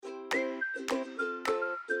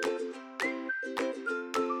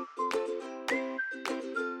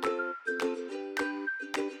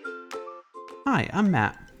Hi, I'm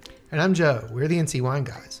Matt. And I'm Joe. We're the NC Wine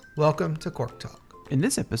Guys. Welcome to Cork Talk. In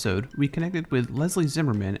this episode, we connected with Leslie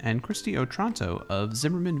Zimmerman and Christy Otranto of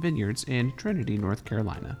Zimmerman Vineyards in Trinity, North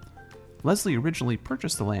Carolina. Leslie originally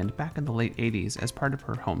purchased the land back in the late 80s as part of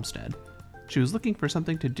her homestead. She was looking for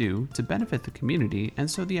something to do to benefit the community, and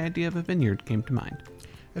so the idea of a vineyard came to mind.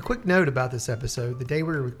 A quick note about this episode. The day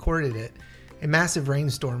we recorded it, a massive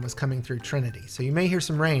rainstorm was coming through Trinity, so you may hear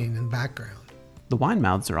some rain in the background. The wine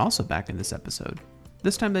mouths are also back in this episode.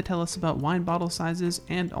 This time they tell us about wine bottle sizes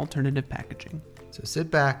and alternative packaging. So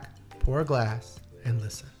sit back, pour a glass, and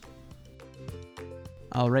listen.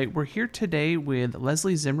 All right, we're here today with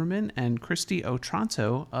Leslie Zimmerman and Christy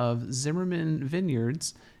Otranto of Zimmerman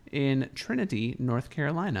Vineyards in Trinity, North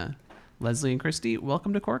Carolina. Leslie and Christy,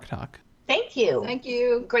 welcome to Cork Talk. Thank you. Thank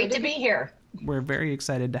you. Great to be here. We're very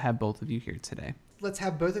excited to have both of you here today. Let's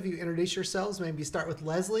have both of you introduce yourselves. Maybe start with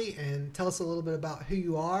Leslie and tell us a little bit about who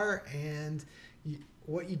you are and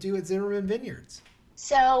what you do at Zimmerman Vineyards.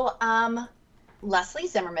 So, Leslie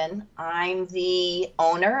Zimmerman, I'm the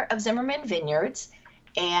owner of Zimmerman Vineyards,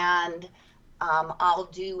 and I'll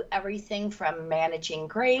do everything from managing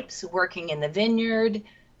grapes, working in the vineyard,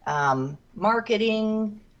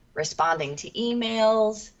 marketing, responding to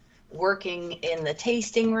emails, working in the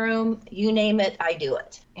tasting room, you name it, I do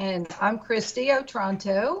it. And I'm Christy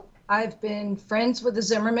Otranto. I've been friends with the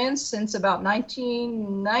Zimmermans since about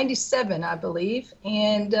 1997, I believe,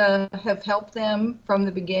 and have helped them from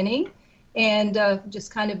the beginning. And just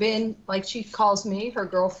kind of been, like she calls me, her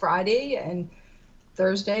girl Friday and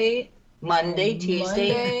Thursday. Monday,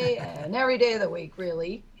 Tuesday. And every day of the week,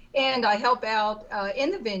 really. And I help out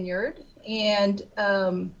in the vineyard and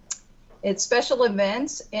at special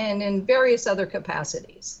events and in various other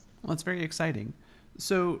capacities. Well, it's very exciting.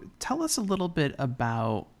 So tell us a little bit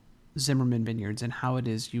about Zimmerman Vineyards and how it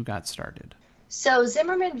is you got started. So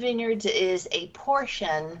Zimmerman Vineyards is a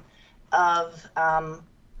portion of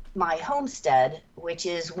my homestead, which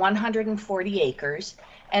is 140 acres.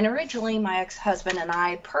 And originally my ex-husband and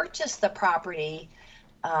I purchased the property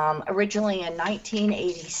originally in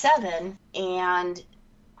 1987 and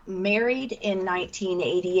married in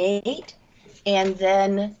 1988, and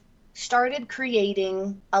then started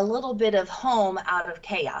creating a little bit of home out of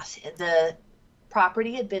chaos. The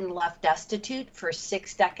property had been left destitute for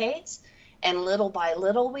 6 decades, and little by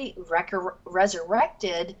little we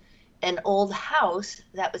resurrected an old house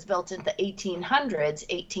that was built in the 1800s,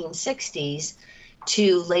 1860s,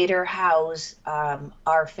 to later house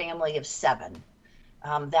our family of 7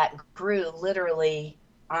 that grew literally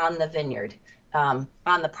on the vineyard. On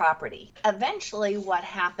the property. Eventually, what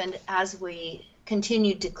happened as we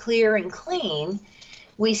continued to clear and clean,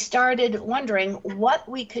 we started wondering what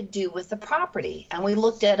we could do with the property. And we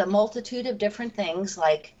looked at a multitude of different things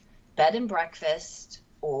like bed and breakfast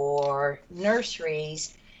or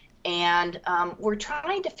nurseries. And we're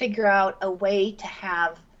trying to figure out a way to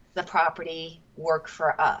have the property work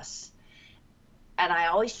for us. And I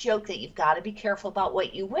always joke that you've got to be careful about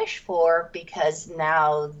what you wish for, because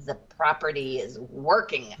now the property is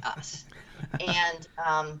working us. And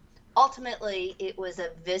ultimately, it was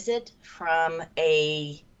a visit from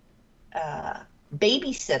a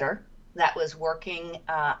babysitter that was working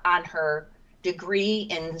on her degree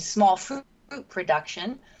in small fruit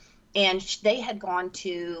production. And they had gone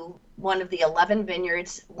to one of the 11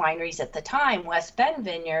 vineyards wineries at the time, West Bend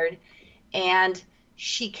Vineyard, and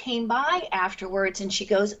she came by afterwards and she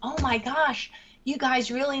goes, "Oh my gosh, you guys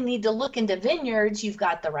really need to look into vineyards. You've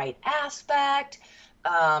got the right aspect.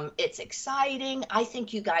 It's exciting. I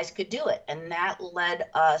think you guys could do it." And that led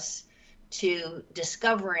us to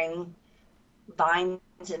discovering vines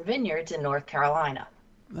and vineyards in North Carolina.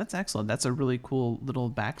 That's excellent. That's a really cool little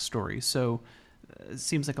backstory. So it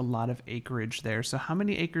seems like a lot of acreage there. So how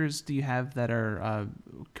many acres do you have that are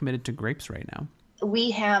committed to grapes right now?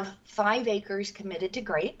 We have 5 acres committed to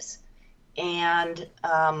grapes, and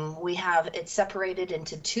we have it separated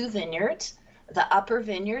into 2 vineyards. The upper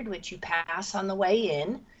vineyard, which you pass on the way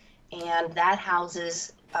in, and that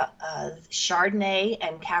houses Chardonnay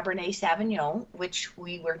and Cabernet Sauvignon, which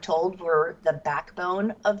we were told were the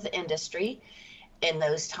backbone of the industry in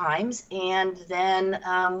those times. And then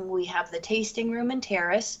we have the tasting room and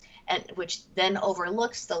terrace, and which then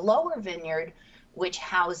overlooks the lower vineyard, which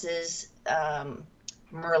houses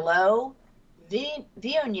Merlot,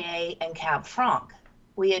 Viognier, and Cab Franc.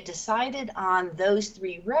 We had decided on those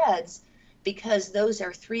 3 reds because those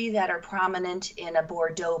are 3 that are prominent in a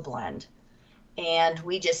Bordeaux blend. And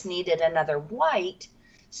we just needed another white,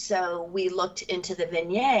 so we looked into the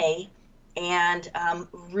Viognier and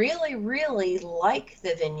really like the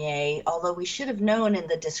Viognier, although we should have known in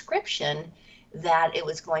the description that it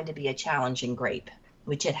was going to be a challenging grape,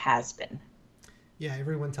 which it has been. Yeah,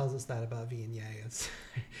 everyone tells us that about Viognier. It's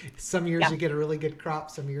some years you get a really good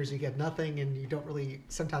crop, some years you get nothing, and you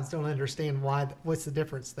sometimes don't understand what's the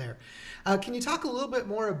difference there. Can you talk a little bit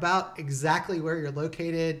more about exactly where you're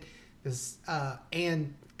located,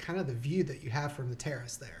 and kind of the view that you have from the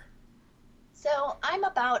terrace there? So I'm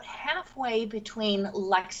about halfway between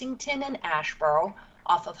Lexington and Asheboro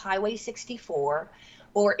off of Highway 64,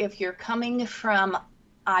 or if you're coming from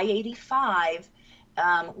I-85,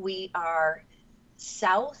 we are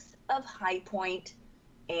south of High Point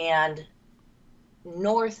and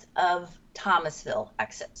north of Thomasville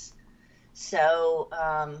exits. So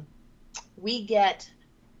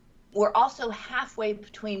we're also halfway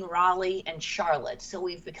between Raleigh and Charlotte. So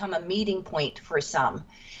we've become a meeting point for some.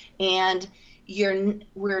 And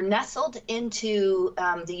we're nestled into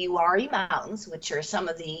the Uwharrie Mountains, which are some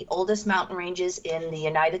of the oldest mountain ranges in the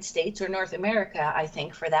United States, or North America, I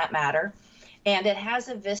think, for that matter. And it has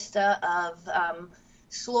a vista of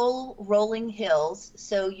slow rolling hills,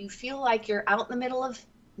 so you feel like you're out in the middle of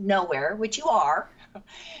nowhere, which you are,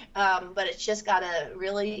 but it's just got a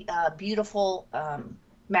really beautiful,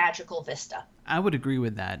 magical vista. I would agree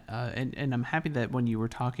with that, and I'm happy that when you were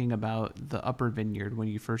talking about the upper vineyard, when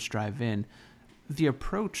you first drive in, the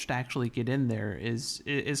approach to actually get in there is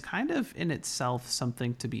kind of in itself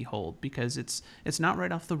something to behold, because it's not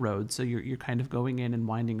right off the road, so you're kind of going in and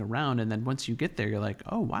winding around, and then once you get there, you're like,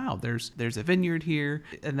 oh wow, there's a vineyard here,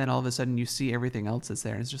 and then all of a sudden you see everything else that's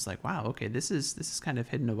there, and it's just like, wow, okay, this is kind of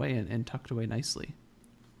hidden away and tucked away nicely.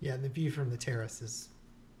 Yeah, and the view from the terrace is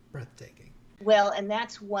breathtaking. Well, and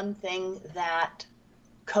that's one thing that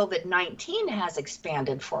COVID-19 has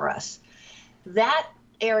expanded for us. That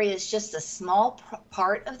area is just a small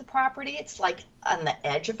part of the property. It's like on the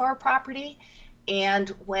edge of our property. And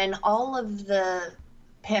when all of the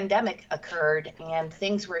pandemic occurred and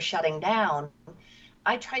things were shutting down,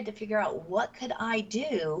 I tried to figure out what could I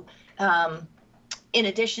do in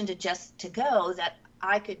addition to just to go that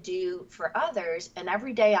I could do for others. And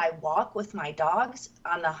every day I walk with my dogs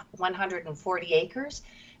on the 140 acres.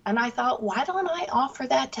 And I thought, why don't I offer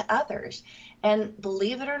that to others? And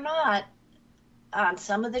believe it or not, on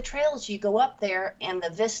some of the trails you go up there and the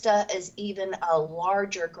vista is even a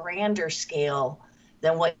larger, grander scale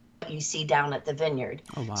than what you see down at the vineyard.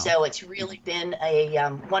 Oh, wow. So it's really been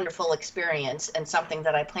a wonderful experience, and something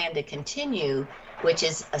that I plan to continue, which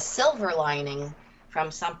is a silver lining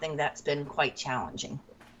from something that's been quite challenging.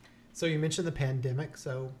 So you mentioned the pandemic,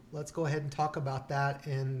 so let's go ahead and talk about that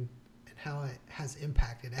and how it has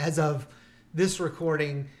impacted. As of this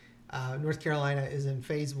recording, North Carolina is in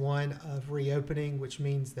phase 1 of reopening, which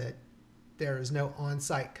means that there is no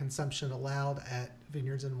on-site consumption allowed at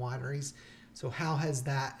vineyards and wineries. So how has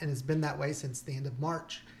that, and it's been that way since the end of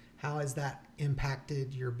March, how has that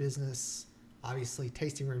impacted your business? Obviously,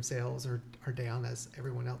 tasting room sales are down as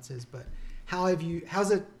everyone else is, but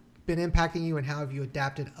how's it been impacting you, and how have you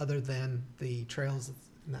adapted other than the trails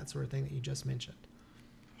and that sort of thing that you just mentioned?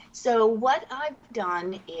 So what I've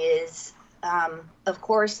done is, of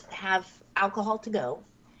course, have alcohol to go,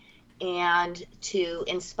 and to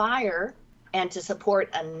inspire and to support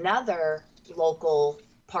another local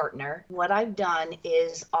partner, what I've done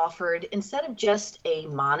is offered, instead of just a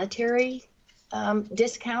monetary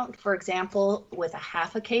discount, for example, with a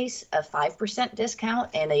half a case, a 5% discount,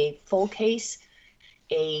 and a full case,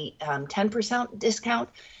 a 10% discount,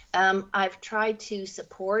 I've tried to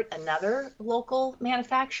support another local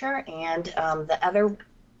manufacturer, and the other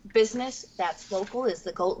business that's local is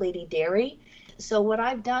the Goat Lady Dairy. So what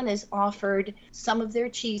I've done is offered some of their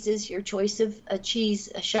cheeses, your choice of a cheese,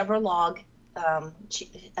 a Chèvre log, a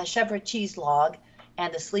Chèvre cheese log,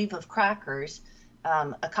 and a sleeve of crackers,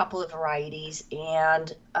 a couple of varieties,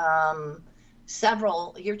 and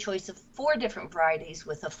your choice of 4 different varieties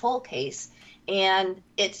with a full case. And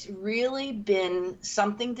it's really been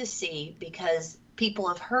something to see, because people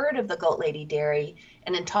have heard of the Goat Lady Dairy,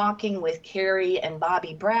 and in talking with Carrie and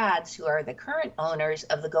Bobby Brads, who are the current owners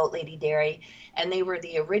of the Goat Lady Dairy, and they were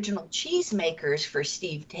the original cheese makers for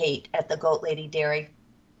Steve Tate at the Goat Lady Dairy,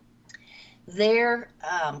 their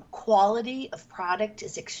quality of product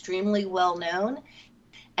is extremely well known.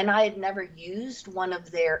 And I had never used one of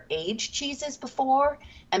their aged cheeses before.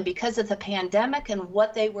 And because of the pandemic and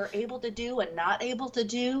what they were able to do and not able to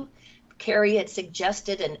do, Carrie had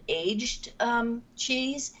suggested an aged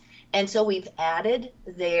cheese. And so we've added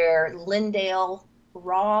their Lindale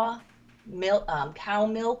raw milk, cow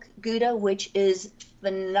milk Gouda, which is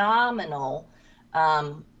phenomenal,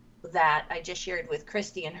 that I just shared with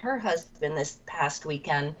Christy and her husband this past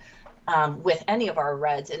weekend with any of our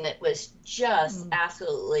reds. And it was just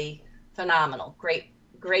absolutely phenomenal.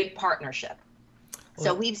 Great partnership.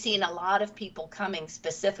 So Well, we've seen a lot of people coming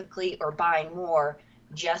specifically or buying more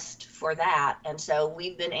just for that. And so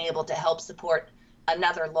we've been able to help support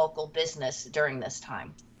another local business during this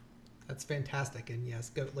time. that's fantastic. And yes,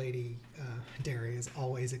 Goat Lady Dairy is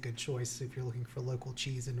always a good choice if you're looking for local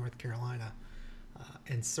cheese in North Carolina.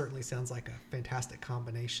 And certainly sounds like a fantastic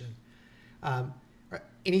combination.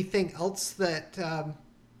 Anything else that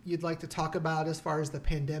you'd like to talk about as far as the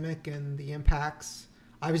pandemic and the impacts?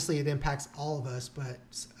 Obviously, it impacts all of us, but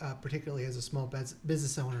particularly as a small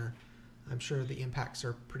business owner, I'm sure the impacts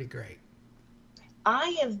are pretty great.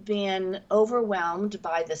 I have been overwhelmed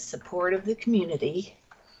by the support of the community.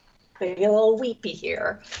 I get a little weepy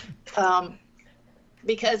here.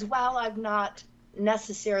 Because while I've not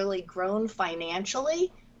necessarily grown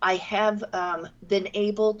financially, I have been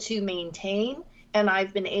able to maintain, and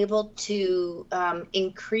I've been able to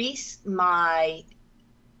increase my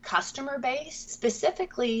customer base,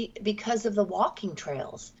 specifically because of the walking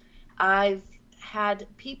trails. I've had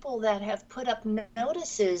people that have put up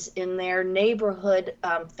notices in their neighborhood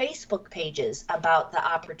Facebook pages about the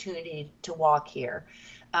opportunity to walk here.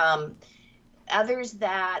 Others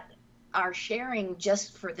that are sharing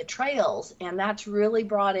just for the trails, and that's really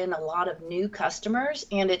brought in a lot of new customers.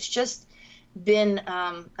 And it's just been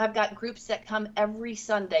I've got groups that come every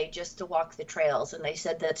Sunday just to walk the trails, and they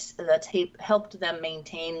said that's helped them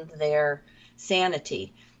maintain their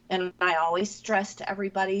sanity. And I always stress to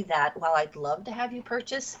everybody that while I'd love to have you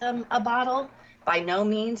purchase a bottle, by no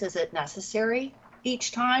means is it necessary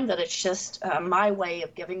each time, that it's just my way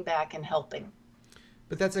of giving back and helping.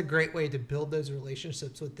 But that's a great way to build those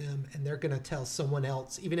relationships with them, and they're going to tell someone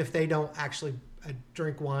else, even if they don't actually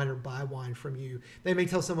drink wine or buy wine from you, they may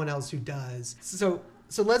tell someone else who does. So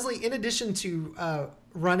Leslie, in addition to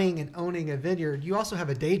running and owning a vineyard, you also have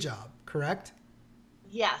a day job, correct?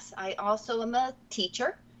 Yes, I also am a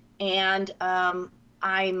teacher, and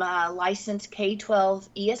I'm a licensed K-12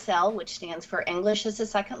 ESL, which stands for English as a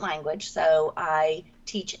Second Language. So I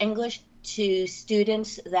teach English to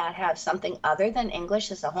students that have something other than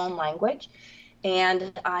English as a home language.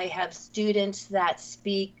 And I have students that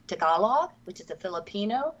speak Tagalog, which is a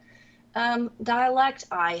Filipino dialect.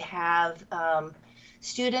 I have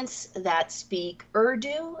students that speak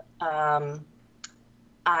Urdu. I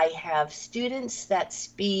have students that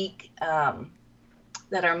speak,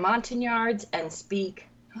 that are Montagnards and speak,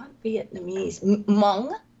 not Vietnamese,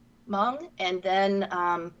 Hmong, and then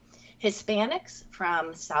Hispanics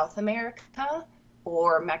from South America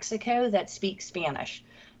or Mexico that speak Spanish.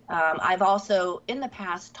 I've also, in the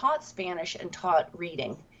past, taught Spanish and taught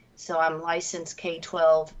reading. So I'm licensed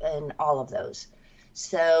K-12 in all of those.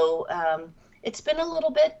 So it's been a little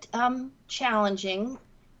bit challenging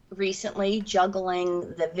recently, juggling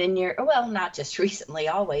the vineyard. Well, not just recently,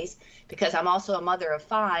 always, because I'm also a mother of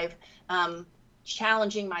 5,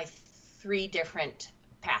 challenging my 3 different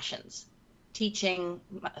passions: teaching,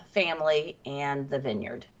 family, and the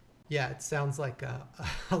vineyard. Yeah, it sounds like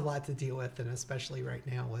a lot to deal with, and especially right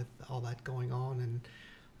now with all that going on.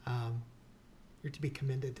 And you're to be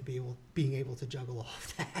commended to being able to juggle all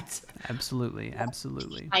of that. Absolutely,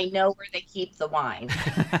 absolutely. I know where they keep the wine.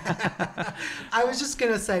 I was just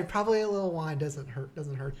gonna say, probably a little wine doesn't hurt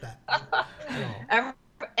that at all.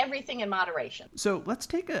 Everything in moderation. So let's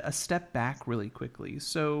take a step back really quickly.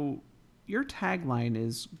 So your tagline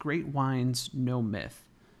is "Great Wines, No Myth."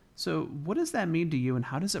 So what does that mean to you, and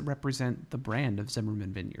how does it represent the brand of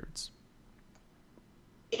Zimmerman Vineyards?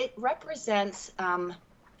 It represents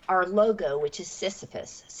our logo, which is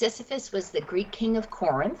Sisyphus. Sisyphus was the Greek king of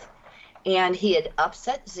Corinth, and he had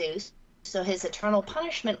upset Zeus. So his eternal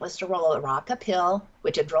punishment was to roll a rock uphill,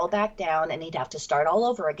 which would roll back down, and he'd have to start all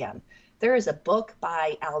over again. There is a book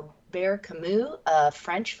by Albert Camus, a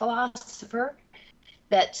French philosopher,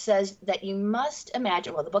 that says that you must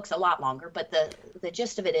imagine, well, the book's a lot longer, but the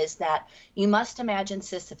gist of it is that you must imagine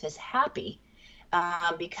Sisyphus happy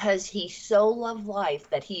because he so loved life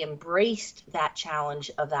that he embraced that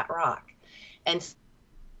challenge of that rock. And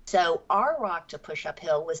so our rock to push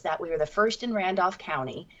uphill was that we were the first in Randolph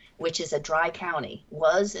County, which is a dry county,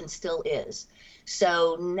 was and still is.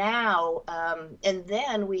 So now, and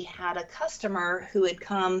then we had a customer who had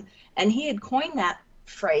come, and he had coined that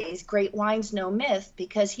phrase, "Great Wines, No Myth,"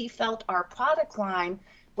 because he felt our product line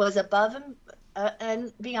was above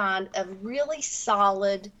and beyond a really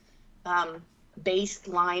solid based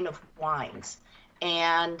line of wines.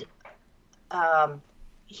 And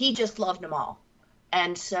he just loved them all.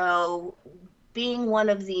 And so being one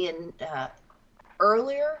of the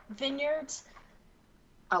earlier vineyards,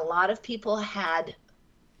 a lot of people had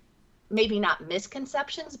maybe not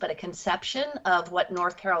misconceptions, but a conception of what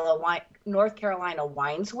North Carolina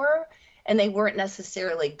wines were, and they weren't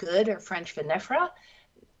necessarily good or French vinifera.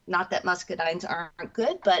 Not that muscadines aren't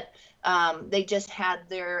good, but they just had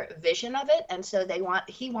their vision of it, and so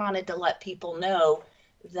he wanted to let people know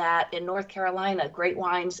that in North Carolina, great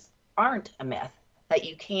wines aren't a myth, that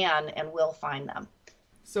you can and will find them.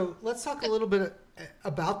 So let's talk a little bit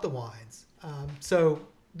about the wines. So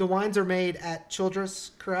the wines are made at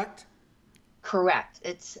Childress, correct? Correct.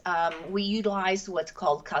 It's we utilize what's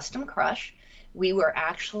called Custom Crush. We were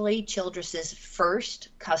actually Childress's first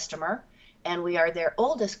customer, and we are their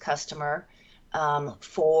oldest customer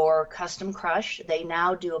for Custom Crush. They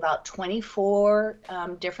now do about 24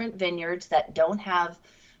 different vineyards that don't have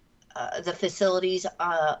the facilities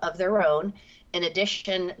of their own. In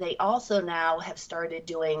addition, they also now have started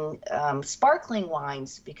doing sparkling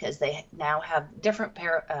wines because they now have different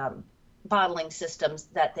bottling systems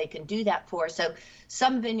that they can do that for. So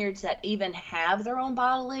some vineyards that even have their own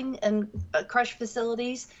bottling and crush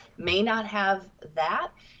facilities may not have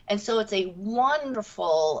that. And so it's a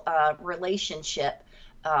wonderful relationship,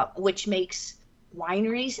 which makes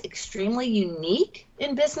wineries extremely unique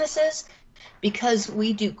in businesses, because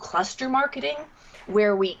we do cluster marketing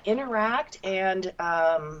where we interact and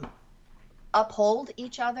uphold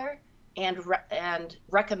each other and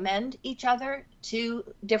recommend each other to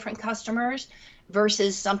different customers,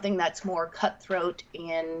 versus something that's more cutthroat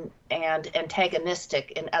and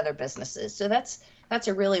antagonistic in other businesses. So that's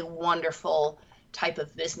a really wonderful type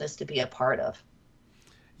of business to be a part of.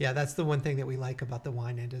 Yeah, that's the one thing that we like about the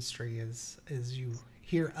wine industry is you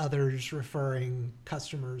hear others referring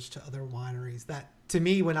customers to other wineries. That, to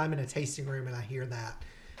me, when I'm in a tasting room and I hear that,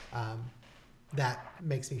 that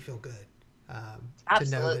makes me feel good. To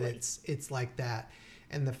know that it's like that.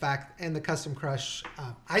 And the fact, and the Custom Crush,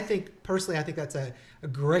 I think that's a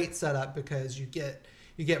great setup, because you get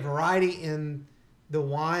variety in the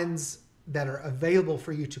wines that are available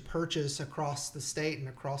for you to purchase across the state and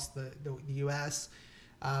across the U.S.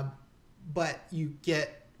 But you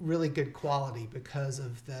get really good quality because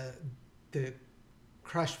of the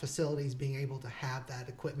crush facilities being able to have that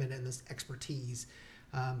equipment and this expertise.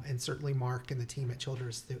 And certainly Mark and the team at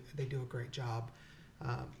Childress, they do a great job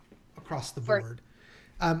across the board.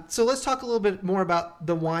 So let's talk a little bit more about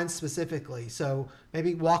the wine specifically. So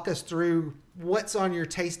maybe walk us through what's on your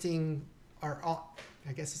tasting,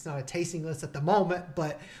 I guess it's not a tasting list at the moment,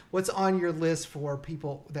 but what's on your list for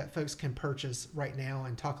people that folks can purchase right now,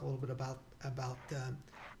 and talk a little bit about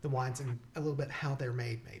the wines and a little bit how they're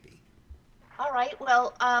made maybe. All right.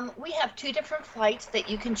 Well, we have two different flights that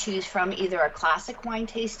you can choose from, either a classic wine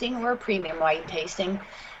tasting or a premium wine tasting.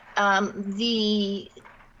 The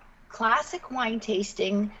classic wine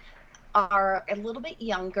tasting are a little bit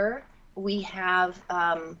younger. We have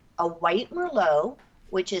a white Merlot,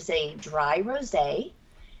 which is a dry rosé,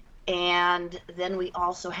 and then we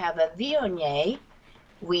also have a Viognier.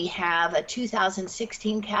 We have a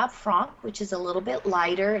 2016 Cab Franc, which is a little bit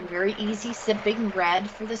lighter and very easy sipping red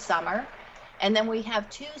for the summer. And then we have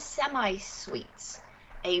two semi-sweets,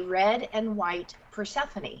 a red and white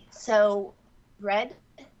Persephone. So red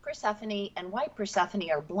Persephone and white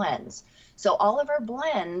Persephone are blends. So all of our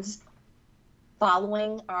blends,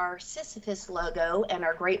 following our Sisyphus logo and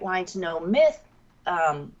our Great Wines No Myth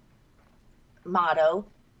motto,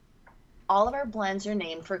 all of our blends are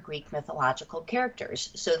named for Greek mythological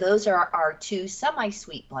characters. So those are our two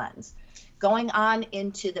semi-sweet blends. Going on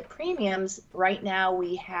into the premiums, right now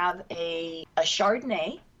we have a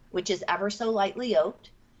Chardonnay, which is ever so lightly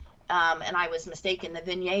oaked. And I was mistaken, the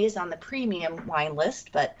Viognier is on the premium wine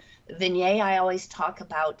list, but Viognier, I always talk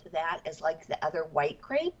about that as like the other white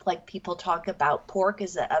grape, like people talk about pork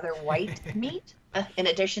as the other white meat, in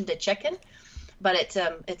addition to chicken. But it's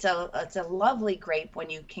a lovely grape when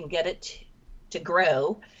you can get it to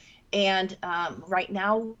grow. And right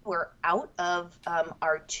now we're out of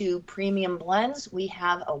our two premium blends. We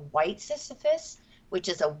have a white Sisyphus, which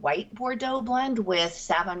is a white Bordeaux blend with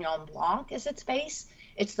Sauvignon Blanc as its base.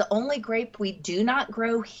 It's the only grape we do not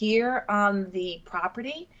grow here on the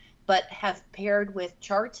property, but have paired with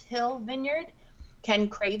Charts Hill Vineyard, Ken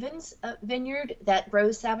Craven's vineyard that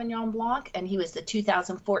grows Sauvignon Blanc, and he was the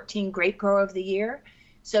 2014 Grape Grower of the Year.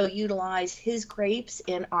 So utilize his grapes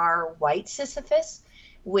in our white Sisyphus,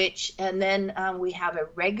 and then we have a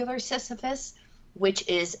regular Sisyphus, which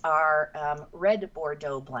is our red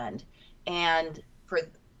Bordeaux blend. And for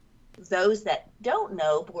those that don't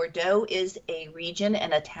know, Bordeaux is a region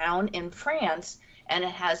and a town in France, and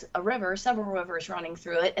it has a river, several rivers running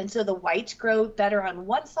through it. And so the whites grow better on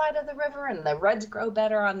one side of the river and the reds grow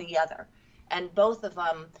better on the other. And both of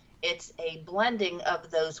them it's a blending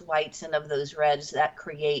of those whites and of those reds that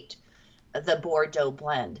create the Bordeaux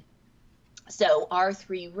blend. So our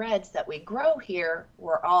 3 reds that we grow here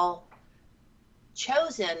were all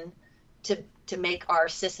chosen to make our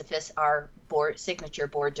Sisyphus, our signature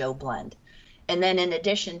Bordeaux blend. And then in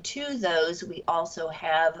addition to those, we also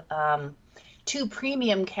have 2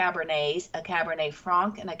 premium Cabernets, a Cabernet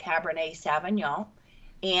Franc and a Cabernet Sauvignon.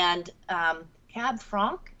 And Cab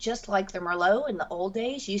Franc, just like the Merlot in the old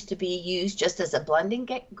days, used to be used just as a blending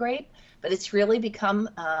grape, but it's really become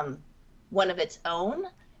one of its own.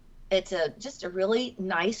 It's just a really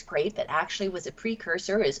nice grape. It actually was a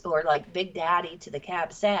precursor, or like Big Daddy to the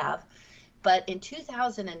Cab Sav. But in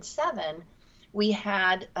 2007, we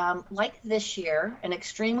had, like this year, an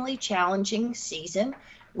extremely challenging season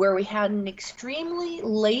where we had an extremely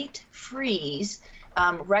late freeze,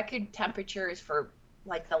 record temperatures for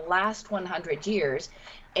like the last 100 years.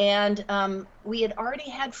 And we had already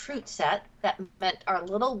had fruit set. That meant our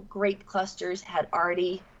little grape clusters had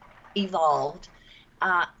already evolved.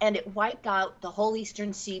 And it wiped out the whole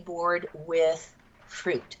eastern seaboard with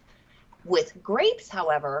fruit. With grapes,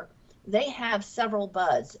 however, they have several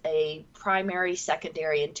buds, a primary,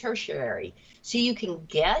 secondary, and tertiary. So you can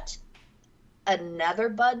get another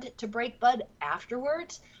bud to break bud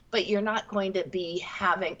afterwards, but you're not going to be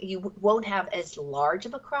you won't have as large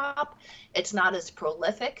of a crop. It's not as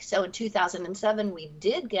prolific. So in 2007, we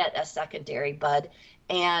did get a secondary bud,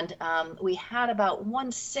 and we had about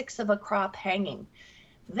 1/6 of a crop hanging.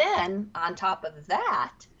 Then on top of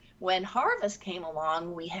that, when harvest came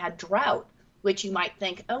along, we had drought, which you might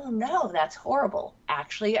think, oh no, that's horrible.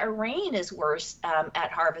 Actually, a rain is worse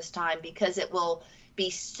at harvest time because it will be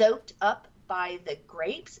soaked up by the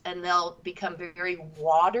grapes and they'll become very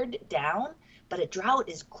watered down. But a drought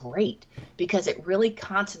is great because it really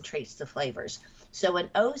concentrates the flavors. So in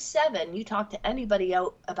 07, you talk to anybody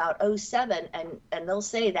about 07 and they'll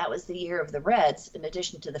say that was the year of the reds in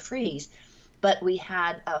addition to the freeze. But we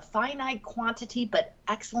had a finite quantity but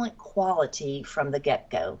excellent quality from the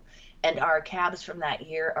get-go. And our cabs from that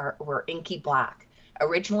year were inky black.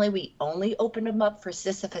 Originally, we only opened them up for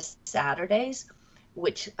Sisyphus Saturdays,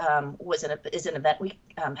 which is an event we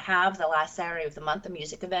have the last Saturday of the month, a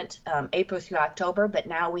music event, April through October. But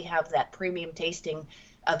now we have that premium tasting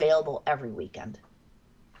available every weekend.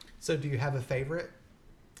 So do you have a favorite?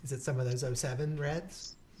 Is it some of those 07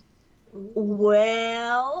 reds?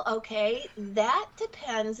 Well, okay, that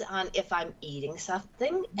depends on if I'm eating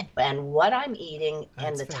something and what I'm eating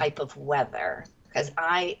and the type of weather. Because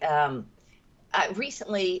I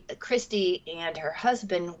recently, Christy and her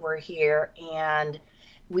husband were here and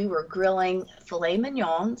we were grilling filet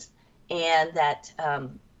mignons, and that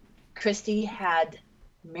Christy had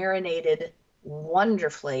marinated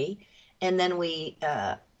wonderfully. And then we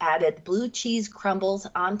added blue cheese crumbles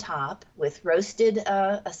on top with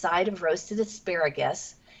a side of roasted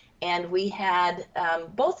asparagus. And we had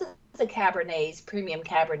both of the Cabernets, premium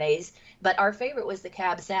Cabernets, but our favorite was the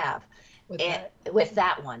Cab Sav with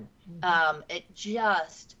that one. Mm-hmm. It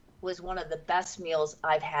just was one of the best meals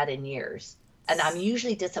I've had in years. And I'm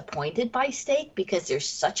usually disappointed by steak because there's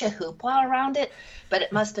such a hoopla around it, but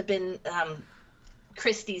it must have been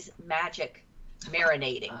Christy's magic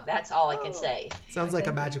marinating. That's all I can say. Sounds like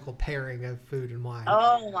a magical pairing of food and wine.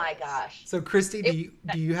 Oh my gosh. So Christy,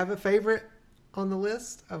 do you have a favorite on the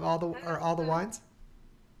list of all the wines?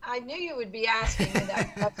 I knew you would be asking me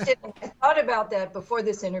that. I thought about that before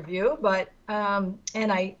this interview, but and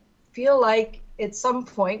I feel like at some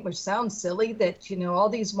point, which sounds silly, that all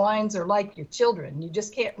these wines are like your children. You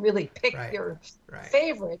just can't really pick your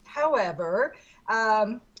favorite. However,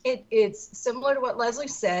 it's similar to what Leslie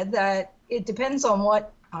said, that it depends on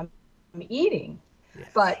what I'm eating. Yes.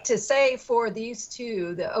 But to say for these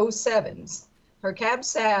two, the 07s, her Cab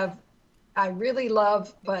Sav, I really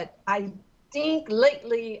love, but I think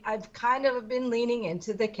lately I've kind of been leaning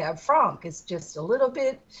into the Cab Franc. It's just a little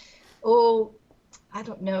bit, I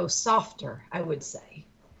don't know, softer, I would say.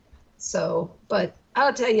 So, but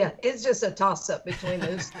I'll tell you, it's just a toss-up between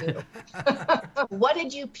those two. What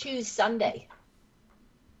did you choose Sunday?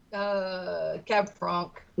 Cab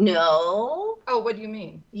Franc. No. Oh, what do you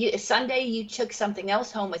mean? Sunday you took something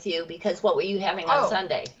else home with you, because what were you having on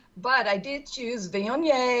Sunday? But I did choose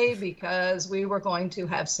Viognier because we were going to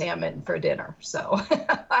have salmon for dinner. So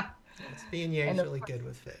Viognier is really good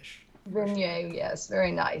with fish. Viognier, yes,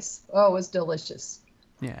 very nice. Oh, it was delicious.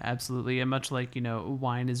 Yeah, absolutely. And much like,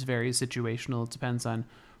 wine is very situational. It depends on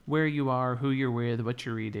where you are, who you're with, what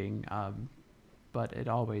you're eating. But it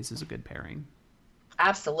always is a good pairing.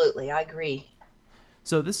 Absolutely, I agree.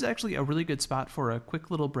 So this is actually a really good spot for a quick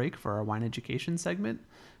little break for our wine education segment.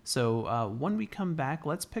 So when we come back,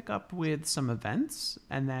 let's pick up with some events,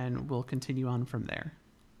 and then we'll continue on from there.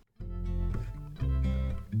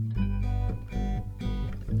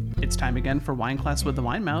 It's time again for Wine Class with the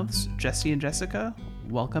Wine Mouths. Jesse and Jessica,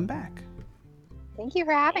 welcome back. Thank you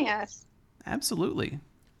for having us. Absolutely.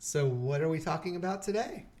 So what are we talking about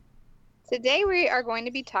today? Today we are going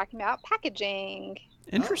to be talking about packaging.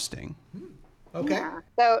 Interesting. Okay. Yeah.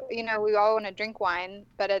 So, we all want to drink wine,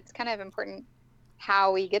 but it's kind of important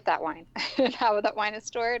how we get that wine and how that wine is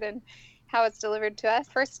stored and how it's delivered to us.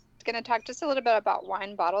 First, going to talk just a little bit about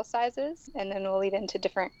wine bottle sizes, and then we'll lead into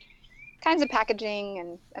different kinds of packaging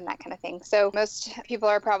and that kind of thing. So most people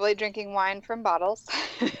are probably drinking wine from bottles.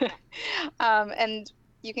 And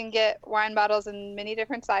you can get wine bottles in many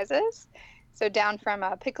different sizes. So down from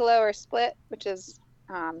a piccolo or split, which is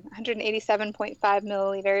 187.5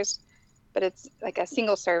 milliliters, but it's like a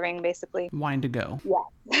single serving, basically. Wine to go.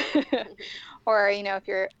 Yeah. Or, if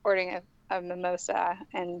you're ordering a mimosa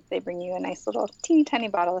and they bring you a nice little teeny tiny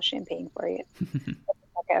bottle of champagne for you.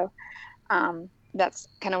 That's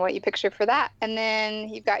kind of what you picture for that. And then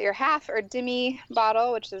you've got your half or demi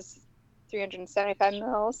bottle, which is 375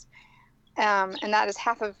 mils. And that is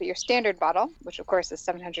half of your standard bottle, which of course is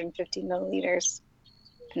 750 milliliters.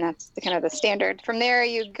 And that's kind of the standard. From there,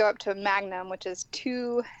 you go up to a magnum, which is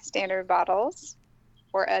 2 standard bottles,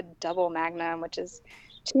 or a double magnum, which is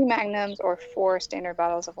 2 magnums or 4 standard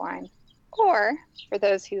bottles of wine. Or for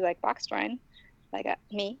those who like boxed wine, like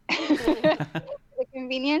me, the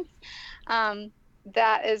convenience,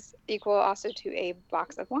 that is equal also to a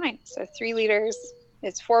box of wine. So 3 liters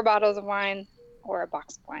is 4 bottles of wine, or a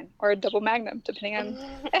box of wine, or a double magnum, depending on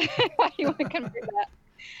how you want to convert that.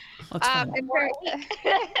 That's fun.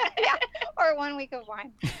 Yeah, or 1 week of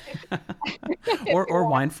wine. or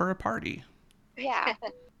wine for a party. Yeah,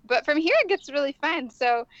 but from here it gets really fun.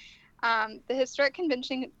 So the historic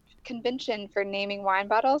convention for naming wine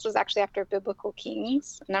bottles was actually after biblical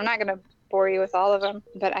kings, and I'm not going to bore you with all of them,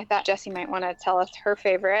 but I thought Jessie might want to tell us her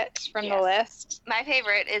favorite from the list. My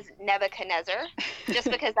favorite is Nebuchadnezzar, just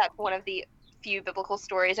because that's one of the few biblical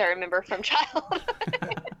stories I remember from childhood.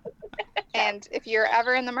 And if you're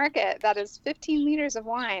ever in the market, that is 15 liters of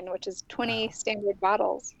wine, which is 20 standard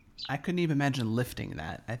bottles. I couldn't even imagine lifting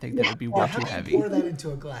that. I think that would be Well, way how too do you heavy. pour that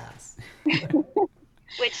into a glass?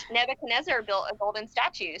 Which Nebuchadnezzar built a golden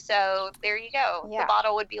statue, so there you go. Yeah. The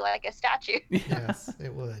bottle would be like a statue. Yes,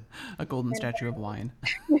 it would. A golden statue of wine.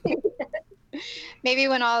 Maybe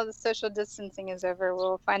when all the social distancing is over,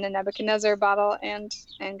 we'll find a Nebuchadnezzar bottle and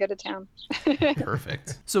go to town.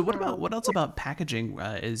 Perfect. So what else about packaging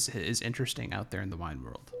is interesting out there in the wine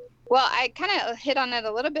world? Well, I kind of hit on it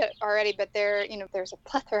a little bit already, but there's a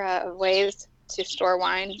plethora of ways to store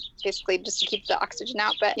wine, basically just to keep the oxygen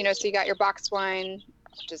out. But so you got your boxed wine,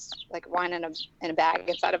 which is like wine in a bag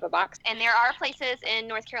inside of a box. And there are places in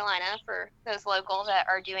North Carolina for those local that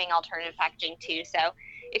are doing alternative packaging too. So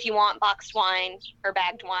if you want boxed wine or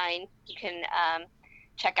bagged wine, you can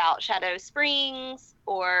check out Shadow Springs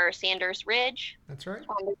or Sanders Ridge. That's right.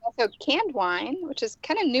 There's also canned wine, which is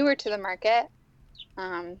kind of newer to the market,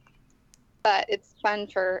 but it's fun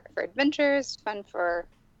for adventures, fun for,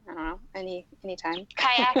 I don't know, any time.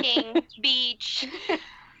 Kayaking, beach.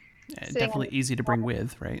 Yeah, definitely easy to bring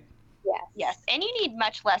with, right? Yes, and you need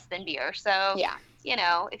much less than beer. So, Yeah.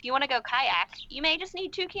 If you want to go kayak, you may just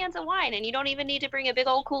need 2 cans of wine, and you don't even need to bring a big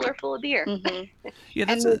old cooler full of beer. Mm-hmm. Yeah,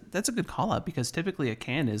 that's a good call out, because typically a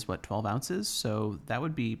can is 12 ounces, so that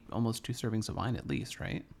would be almost 2 servings of wine at least,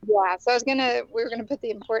 right? Yeah, so we were gonna put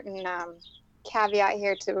the important caveat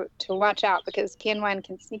here to watch out, because canned wine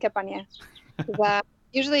can sneak up on you.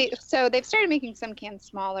 Usually, so they've started making some cans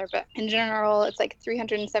smaller, but in general, it's like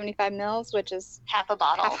 375 mils, which is Half a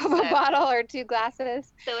bottle. half of a bottle or 2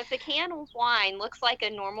 glasses. So if the can of wine looks like a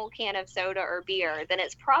normal can of soda or beer, then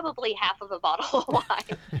it's probably half of a bottle of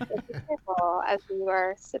wine. Careful as you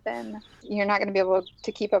are sipping. You're not going to be able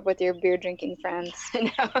to keep up with your beer drinking friends.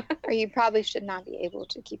 No. Or you probably should not be able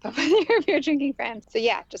to keep up with your beer drinking friends. So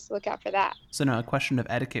yeah, just look out for that. So now a question of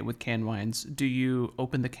etiquette with canned wines. Do you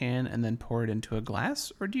open the can and then pour it into a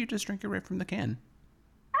glass, or do you just drink it right from the can?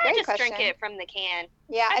 I Great just question. drink it from the can.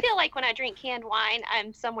 Yeah, I feel like when I drink canned wine,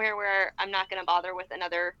 I'm somewhere where I'm not going to bother with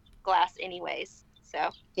another glass anyways. So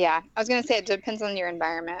yeah. I was going to say it depends on your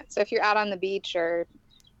environment. So if you're out on the beach or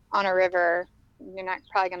on a river, you're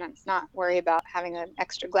probably going to not worry about having an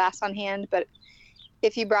extra glass on hand. But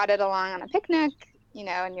if you brought it along on a picnic,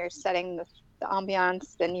 and you're setting the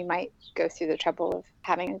ambiance, then you might go through the trouble of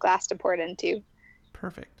having a glass to pour it into.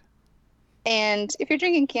 Perfect. And if you're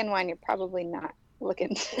drinking canned wine, you're probably not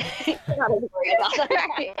looking. Not as worried about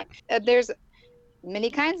that. There's many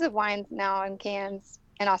kinds of wines now in cans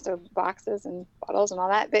and also boxes and bottles and all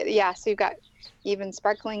that. But yeah, so you've got even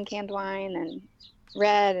sparkling canned wine and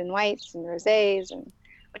red and whites and rosés and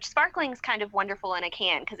Which sparkling is kind of wonderful in a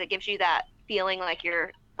can because it gives you that feeling like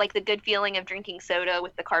you're like the good feeling of drinking soda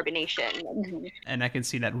with the carbonation. And I can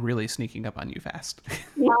see that really sneaking up on you fast.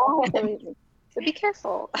 So be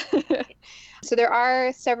careful. So there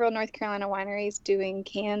are several North Carolina wineries doing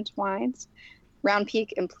canned wines. Round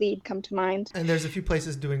Peak and Plebe come to mind. And there's a few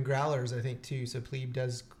places doing growlers, I think, too. So Plebe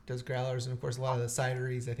does growlers, and of course a lot of the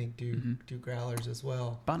cideries, I think, do growlers as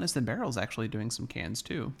well. Botanist and Barrel's actually doing some cans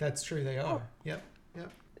too. That's true, they are. Yep.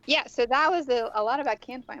 Yeah, so that was a lot about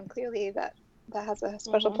canned wine. Clearly that has a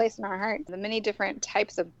special place in our heart. The many different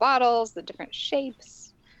types of bottles, the different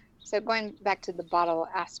shapes. So going back to the bottle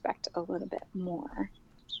aspect a little bit more.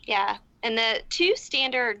 Yeah, and the two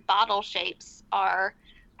standard bottle shapes are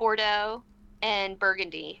Bordeaux and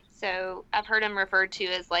Burgundy. So I've heard them referred to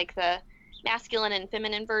as like the masculine and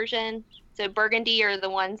feminine version. So Burgundy are the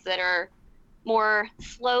ones that are more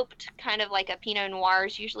sloped, kind of like a Pinot Noir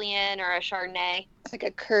is usually in, or a Chardonnay. It's like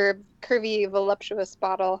a curvy, voluptuous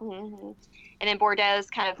bottle. Mm-hmm. And then Bordeaux is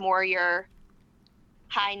kind of more your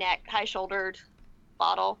high neck, high shouldered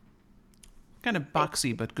bottle. Kind of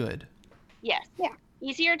boxy, but good. Yes. Yeah.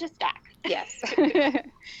 Easier to stack. Yes.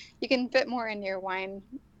 You can fit more in your wine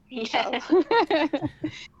Yeah.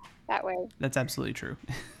 that way. That's absolutely true.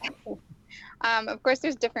 Of course,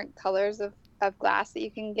 there's different colors of glass that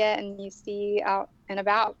you can get and you see out and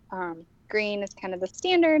about. Green is kind of the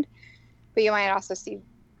standard, but you might also see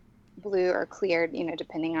blue or cleared,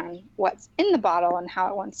 depending on what's in the bottle and how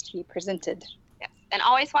it wants to be presented. Yes. And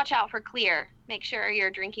always watch out for clear. Make sure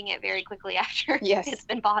you're drinking it very quickly after Yes. it's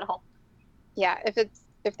been bottled. Yeah,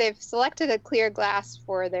 if they've selected a clear glass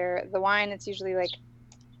for the wine, it's usually like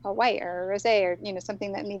a white or a rosé or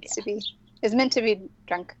something that is meant to be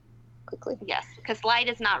drunk quickly. Yes, because light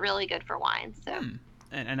is not really good for wine. So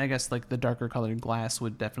And I guess like the darker colored glass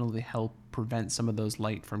would definitely help prevent some of those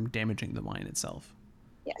light from damaging the wine itself.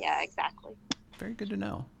 Yes. yeah, exactly. Very good to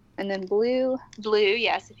know. And then blue. Blue,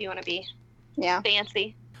 yes, if you want to be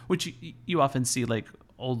fancy. Which you often see like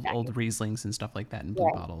old Rieslings and stuff like that in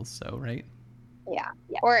blue bottles. So right. Yeah.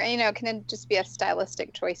 Or can it just be a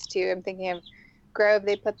stylistic choice too? I'm thinking of Grove.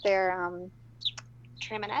 They put their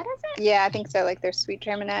Traminette, is it? Yeah, I think so. Like their sweet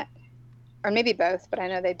Traminette, or maybe both. But I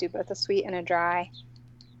know they do both a sweet and a dry,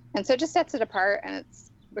 and so it just sets it apart, and it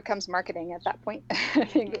becomes marketing at that point, I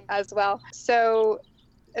think, as well. So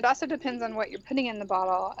it also depends on what you're putting in the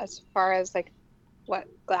bottle as far as like what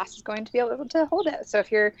glass is going to be able to hold it. So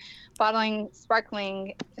if you're bottling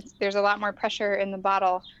sparkling, there's a lot more pressure in the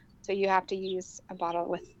bottle. So you have to use a bottle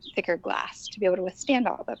with thicker glass to be able to withstand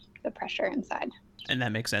all the pressure inside. And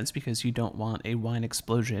that makes sense because you don't want a wine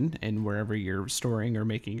explosion in wherever you're storing or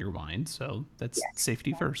making your wine. So that's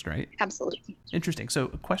safety first, right? Absolutely. Interesting. So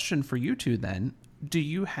a question for you two then. Do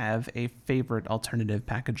you have a favorite alternative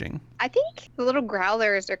packaging? I think the little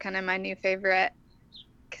growlers are kind of my new favorite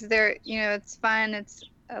because they're, it's fun. It's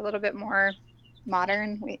a little bit more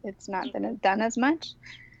modern. It's not been done as much.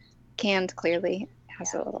 Canned clearly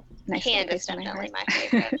has a little nice Canned is taste in my definitely heart. my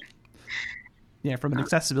favorite. Yeah, from an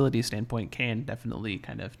accessibility standpoint, can definitely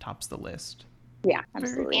kind of tops the list. Yeah, Very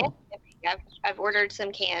absolutely. cool. I've ordered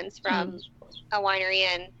some cans from a winery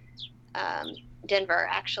in Denver,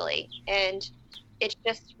 actually, and it's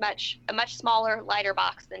just a much smaller, lighter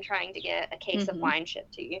box than trying to get a case of wine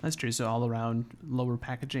shipped to you. That's true. So all around lower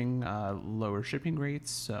packaging, lower shipping rates.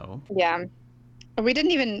 So Yeah. We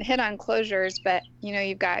didn't even hit on closures, but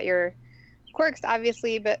you've got your corks,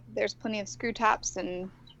 obviously, but there's plenty of screw tops and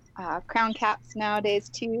crown caps nowadays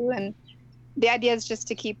too. And the idea is just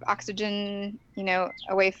to keep oxygen,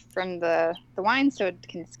 away from the wine so it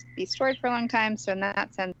can be stored for a long time. So in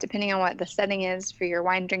that sense, depending on what the setting is for your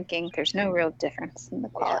wine drinking, there's no real difference in the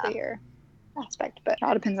quality or aspect, but it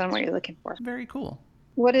all depends on what you're looking for. very cool.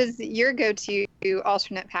 What is your go-to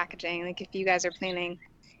alternate packaging? Like if you guys are planning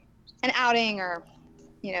an outing or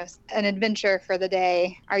an adventure for the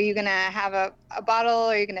day, are you gonna have a bottle?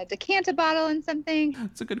 Are you gonna decant a bottle in something?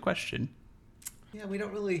 That's a good question. Yeah,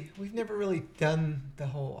 we've never really done the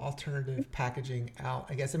whole alternative packaging out,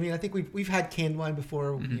 I guess. I mean, I think we've had canned wine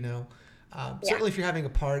before, certainly if you're having a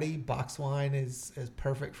party, box wine is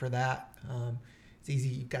perfect for that. It's easy.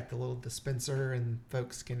 You've got the little dispenser and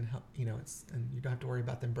folks can help, and you don't have to worry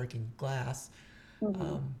about them breaking glass.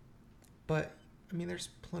 But I mean, there's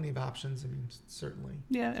plenty of options. I mean, certainly.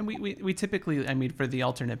 Yeah, and we typically, I mean, for the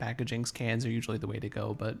alternate packagings, cans are usually the way to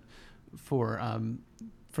go. But for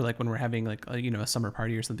for like when we're having like a summer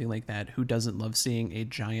party or something like that, who doesn't love seeing a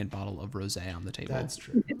giant bottle of rosé on the table? That's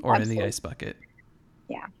true. Or in Absolutely. the ice bucket.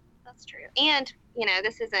 Yeah. That's true. And,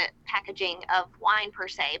 this isn't packaging of wine per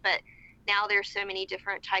se, but now there's so many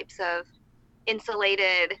different types of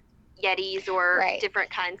insulated Yetis or Right. different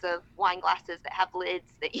kinds of wine glasses that have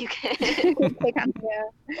lids that you can. Take on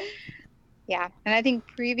yeah. And I think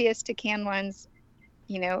previous to canned ones,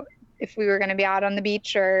 if we were going to be out on the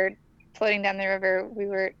beach or floating down the river, we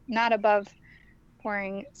were not above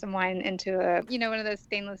pouring some wine into one of those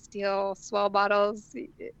stainless steel swell bottles.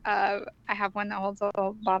 I have one that holds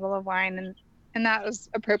a bottle of wine, and that was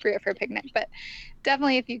appropriate for a picnic. But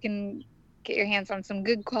definitely, if you can get your hands on some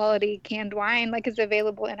good quality canned wine like is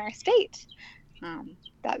available in our state,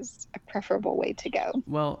 that's a preferable way to go.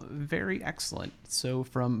 Well, very excellent. So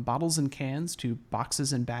from bottles and cans to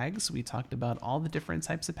boxes and bags, we talked about all the different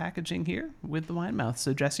types of packaging here with the Wine Mouth.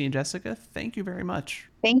 So Jesse and Jessica, thank you very much.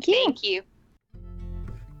 Thank you. Thank you.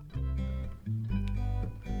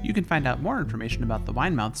 You can find out more information about the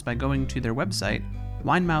Wine Mouths by going to their website,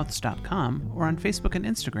 winemouths.com, or on Facebook and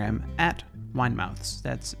Instagram at Winemouths.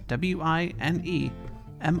 That's WINEMOUTHS.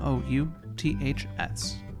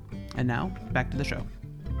 And now, back to the show.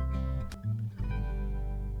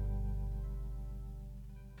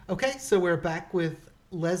 Okay, so we're back with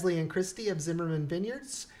Leslie and Christy of Zimmerman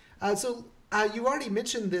Vineyards. You already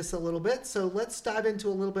mentioned this a little bit, so let's dive into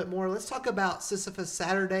a little bit more. Let's talk about Sisyphus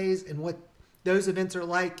Saturdays and what those events are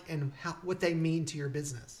like and what they mean to your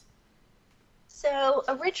business. So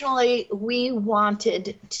originally we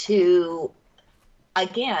wanted to,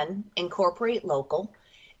 again, incorporate local.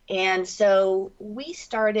 And so we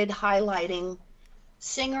started highlighting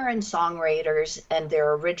singer and songwriters and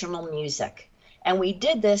their original music. And we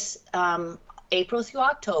did this April through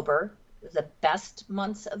October, the best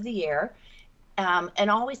months of the year, and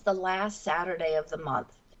always the last Saturday of the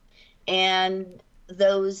month. And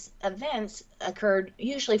those events occurred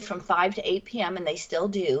usually from 5 to 8 p.m., and they still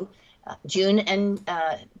do. June,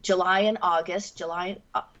 July, and August.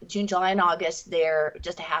 June, July, and August, they're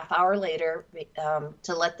just a half hour later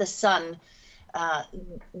to let the sun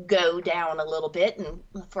go down a little bit and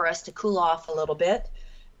for us to cool off a little bit.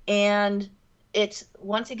 And it's,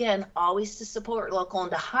 once again, always to support local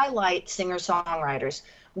and to highlight singer-songwriters.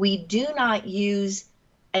 We do not use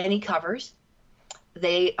any covers.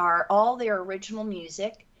 They are all their original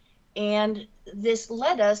music. And this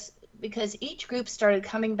led us, because each group started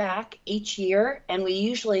coming back each year, and we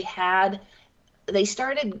usually they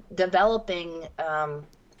started developing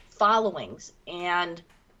followings. And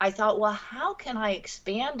I thought, well, how can I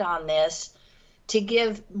expand on this to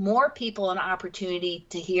give more people an opportunity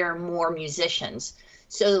to hear more musicians?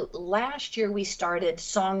 So last year we started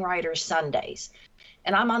Songwriter Sundays,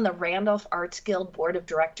 and I'm on the Randolph Arts Guild Board of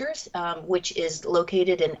Directors, which is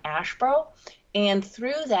located in Asheboro. And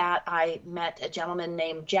through that, I met a gentleman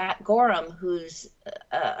named Jack Gorham, who's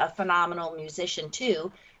a phenomenal musician too.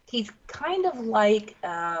 He's kind of like,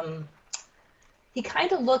 he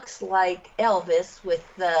kind of looks like Elvis with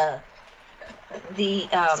the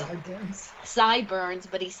sideburns,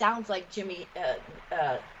 but he sounds like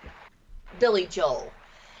Billy Joel.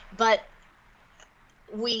 But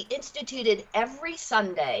we instituted every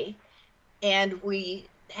Sunday, and we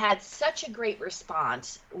had such a great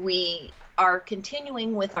response. We are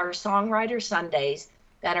continuing with our Songwriter Sundays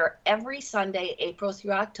that are every Sunday, April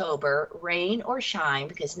through October, rain or shine,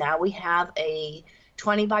 because now we have a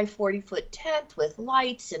 20 by 40 foot tent with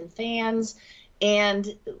lights and fans,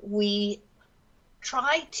 and we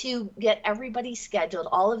try to get everybody scheduled,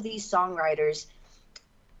 all of these songwriters,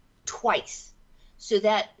 twice, so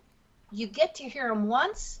that you get to hear them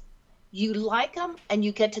once, you like them, and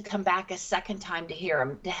you get to come back a second time to hear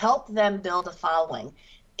them, to help them build a following.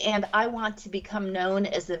 And I want to become known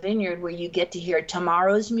as the vineyard where you get to hear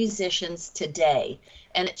tomorrow's musicians today.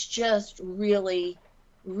 And it's just really,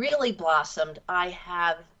 really blossomed. I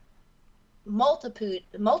have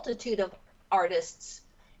multitude of artists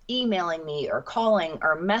emailing me or calling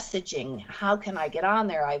or messaging, how can I get on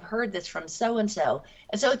there? I've heard this from so-and-so.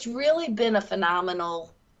 And so it's really been a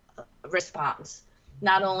phenomenal response,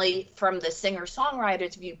 not only from the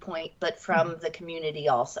singer-songwriter's viewpoint, but from the community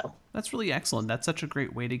also. That's really excellent. That's such a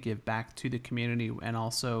great way to give back to the community and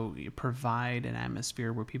also provide an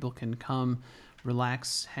atmosphere where people can come,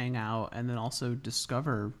 relax, hang out, and then also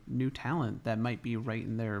discover new talent that might be right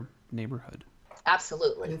in their neighborhood.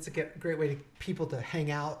 Absolutely. And it's a great way to people to hang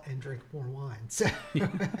out and drink more wine. So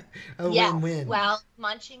a yes. win-win. Well,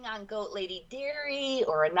 munching on Goat Lady Dairy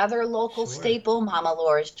or another local staple, Mama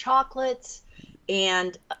Laura's Chocolates,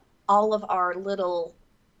 and all of our little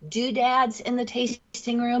doodads in the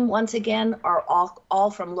tasting room, once again, are all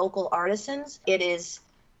from local artisans. It is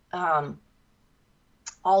all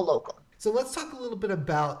local. So let's talk a little bit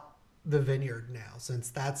about the vineyard now, since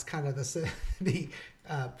that's kind of the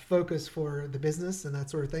focus for the business and that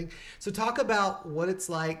sort of thing. So talk about what it's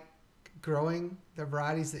like growing the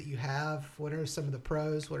varieties that you have. What are some of the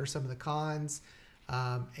pros? What are some of the cons?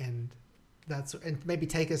 And maybe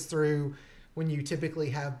take us through when you typically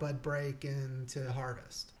have bud break into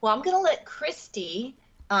harvest. Well, I'm going to let Christy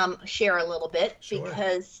share a little bit. Sure.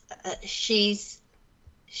 Because she's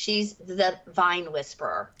the vine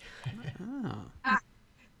whisperer. Oh.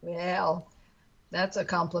 Well, that's a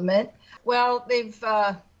compliment. Well, they've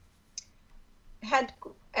had,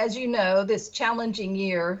 as you know, this challenging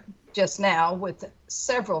year just now with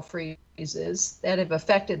several freezes that have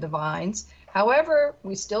affected the vines. However,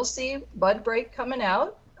 we still see bud break coming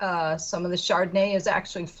out. Some of the Chardonnay is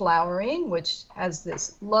actually flowering, which has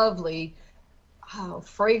this lovely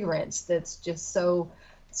fragrance that's just so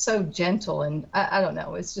gentle. And I don't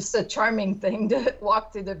know, it's just a charming thing to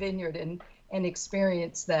walk through the vineyard and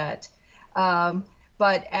experience that.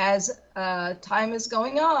 But as time is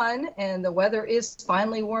going on and the weather is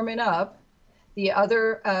finally warming up, the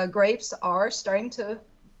other grapes are starting to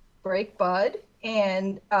break bud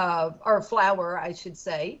and or flower, I should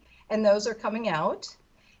say, and those are coming out.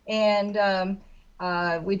 And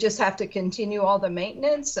we just have to continue all the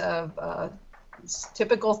maintenance of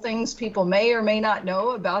typical things people may or may not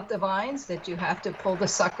know about the vines, that you have to pull the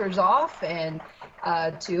suckers off and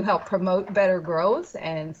to help promote better growth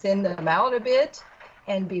and thin them out a bit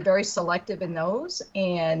and be very selective in those,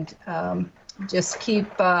 and just keep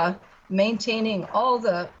maintaining all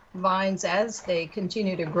the vines as they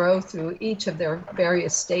continue to grow through each of their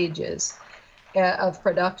various stages of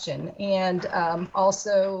production, and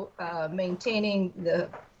also maintaining the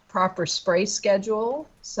proper spray schedule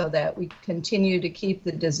so that we continue to keep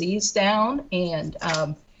the disease down, and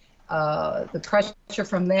the pressure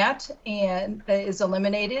from that is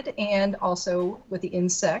eliminated, and also with the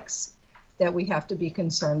insects that we have to be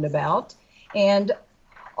concerned about. And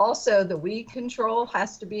also the weed control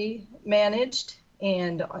has to be managed,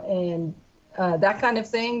 and that kind of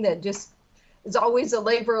thing that just is always a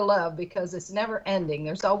labor of love because it's never ending.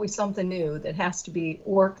 There's always something new that has to be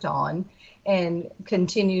worked on and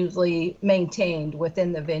continually maintained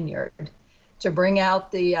within the vineyard to bring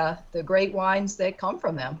out the great wines that come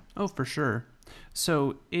from them. Oh, for sure.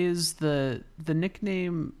 So is the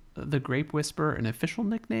nickname the Grape Whisperer an official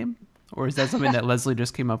nickname, or is that something that Leslie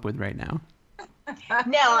just came up with right now?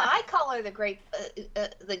 No, I call her the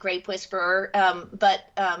Grape Whisperer. But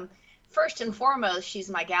first and foremost, she's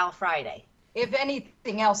my gal Friday. If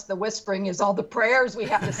anything else, the whispering is all the prayers we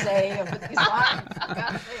have to say over these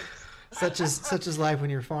wines. Such is life when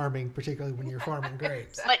you're farming, particularly when you're farming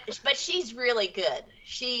grapes. But she's really good.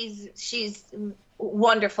 She's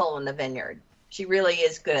wonderful in the vineyard. She really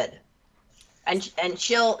is good. And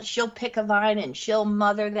she'll pick a vine and she'll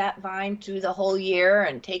mother that vine through the whole year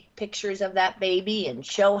and take pictures of that baby and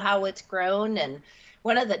show how it's grown. And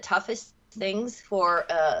one of the toughest things for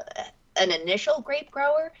an initial grape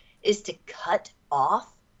grower is to cut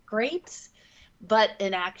off grapes. But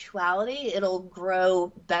in actuality, it'll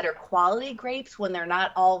grow better quality grapes when they're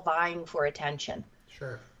not all vying for attention.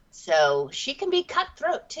 Sure. So she can be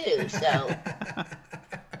cutthroat too. So,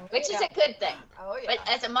 which is a good thing. Oh yeah. But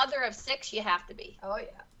as a mother of 6, you have to be. Oh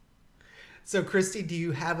yeah. So Christy, do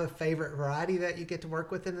you have a favorite variety that you get to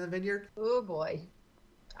work with in the vineyard? Oh boy,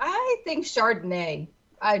 I think Chardonnay.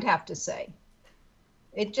 I'd have to say.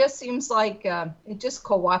 It just seems like it just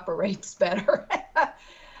cooperates better.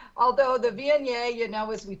 Although the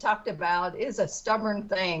Viognier, as we talked about, is a stubborn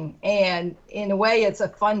thing. And in a way, it's a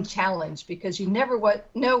fun challenge because you never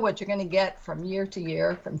know what you're going to get from year to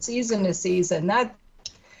year, from season to season. That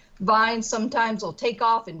vine sometimes will take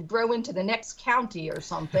off and grow into the next county or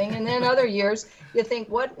something. And then other years, you think,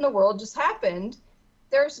 what in the world just happened?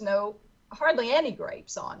 There's hardly any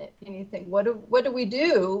grapes on it. And you think, what do we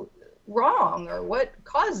do wrong, or what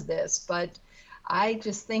caused this? But I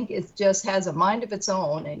just think it just has a mind of its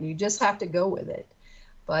own, and you just have to go with it.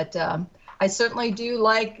 But I certainly do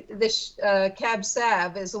like this Cab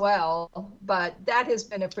Sav as well, but that has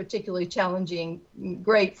been a particularly challenging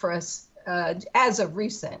grape for us as of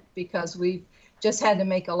recent, because we've just had to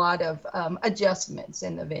make a lot of adjustments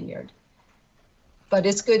in the vineyard. But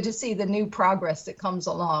it's good to see the new progress that comes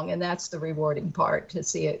along, and that's the rewarding part, to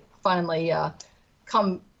see it finally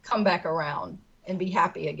come back around and be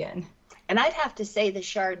happy again. And I'd have to say the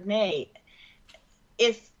Chardonnay,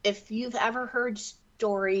 if you've ever heard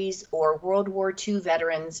stories or World War II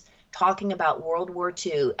veterans talking about World War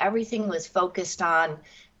II, everything was focused on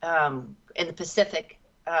in the Pacific.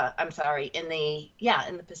 In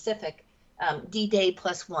the Pacific, D-Day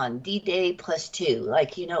 +1, D-Day +2.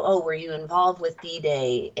 Like, were you involved with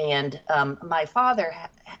D-Day? And my father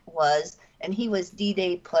was, and he was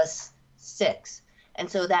D-Day +6. And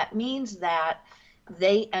so that means that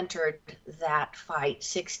they entered that fight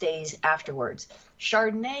 6 days afterwards.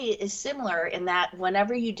 Chardonnay is similar in that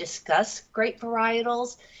whenever you discuss grape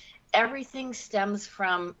varietals, everything stems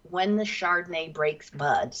from when the Chardonnay breaks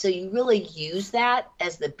bud. So you really use that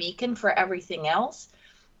as the beacon for everything else.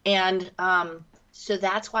 And so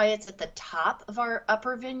that's why it's at the top of our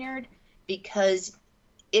upper vineyard, because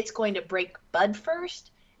it's going to break bud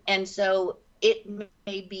first. And so it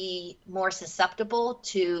may be more susceptible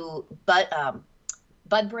to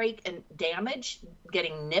bud break and damage,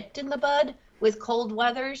 getting nipped in the bud with cold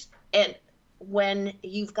weathers. And when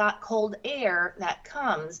you've got cold air that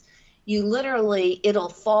comes, it'll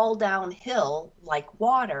fall downhill like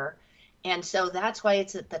water. And so that's why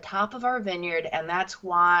it's at the top of our vineyard. And that's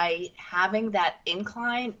why having that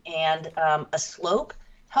incline and a slope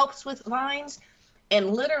helps with vines.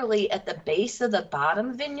 And literally at the base of the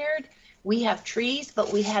bottom vineyard, we have trees,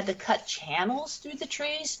 but we had to cut channels through the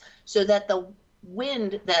trees so that the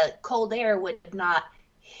wind, the cold air, would not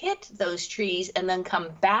hit those trees and then come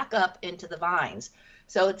back up into the vines.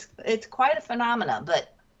 So it's quite a phenomena.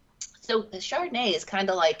 But so the Chardonnay is kind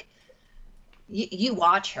of like, you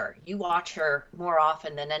watch her more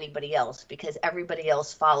often than anybody else, because everybody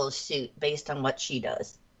else follows suit based on what she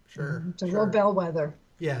does. Sure. It's a real bellwether.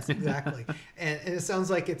 Yes, exactly. and it sounds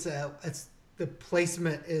like it's the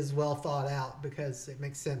placement is well thought out, because it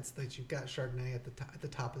makes sense that you've got Chardonnay at the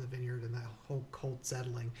top of the vineyard and that whole cold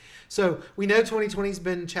settling. So we know 2020 has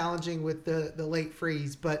been challenging with the late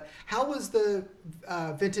freeze, but how was the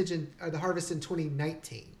vintage or the harvest in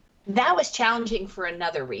 2019? That was challenging for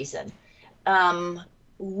another reason.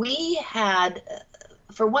 We had,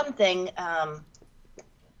 for one thing,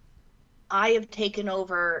 I have taken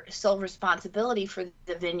over sole responsibility for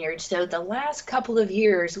the vineyard. So the last couple of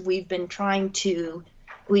years, we've been cutting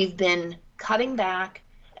back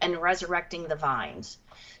and resurrecting the vines.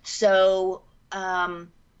 So,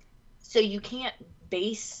 so you can't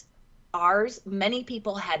base ours. Many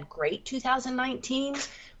people had great 2019.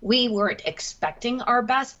 We weren't expecting our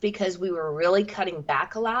best because we were really cutting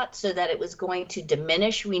back a lot so that it was going to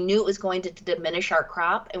diminish. We knew it was going to diminish our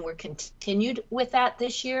crop, and we're continued with that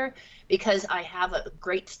this year because I have a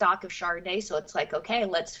great stock of Chardonnay. So it's like, okay,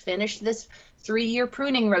 let's finish this 3-year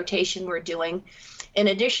pruning rotation we're doing. In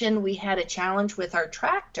addition, we had a challenge with our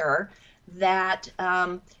tractor that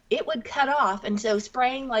it would cut off. And so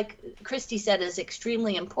spraying, like Christy said, is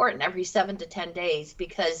extremely important every 7 to 10 days,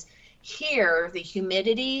 because here the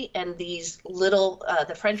humidity and these little,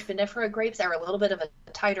 the French vinifera grapes are a little bit of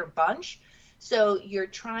a tighter bunch. So you're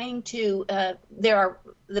trying to,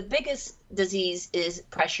 the biggest disease is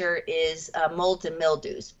molds and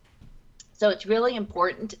mildews. So it's really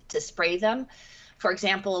important to spray them. For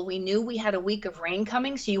example, we knew we had a week of rain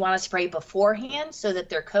coming, so you want to spray beforehand so that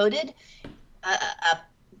they're coated.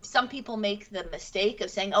 Some people make the mistake of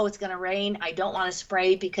saying, oh, it's going to rain, I don't want to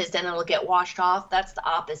spray because then it'll get washed off. That's the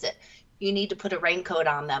opposite. You need to put a raincoat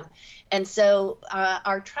on them. And so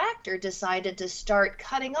our tractor decided to start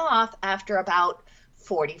cutting off after about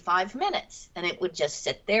 45 minutes, and it would just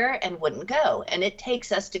sit there and wouldn't go. And it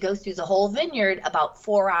takes us to go through the whole vineyard about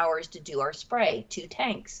 4 hours to do our spray, 2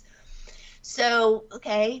 tanks. So,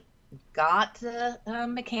 okay, got the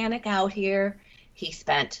mechanic out here. He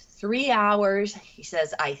spent 3 hours. He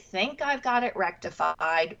says, I think I've got it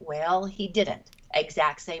rectified. Well, he didn't.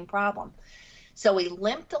 Exact same problem. So we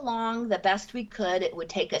limped along the best we could. It would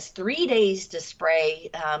take us 3 days to spray,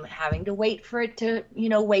 having to wait for it to,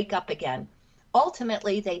 wake up again.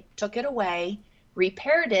 Ultimately, they took it away,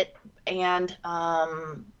 repaired it, and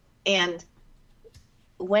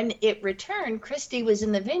when it returned, Christy was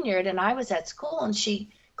in the vineyard and I was at school, and she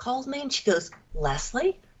called me and she goes,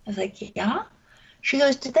 Leslie? I was like, yeah. She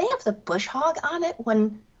goes, did they have the bush hog on it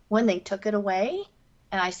when they took it away?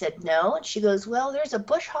 And I said, no. And she goes, well, there's a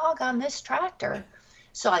bush hog on this tractor.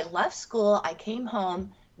 So I left school. I came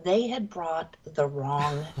home. They had brought the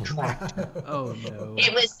wrong tractor. Oh, no.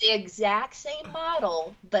 It was the exact same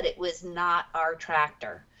model, but it was not our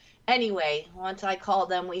tractor. Anyway, once I called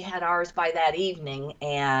them, we had ours by that evening,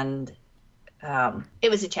 and it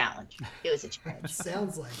was a challenge. It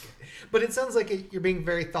sounds like it. But it sounds like you're being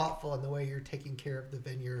very thoughtful in the way you're taking care of the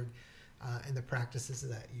vineyard and the practices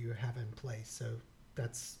that you have in place. So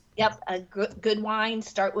that's... Yep, a good wine.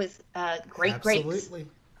 Start with great grapes. Absolutely.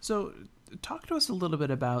 So talk to us a little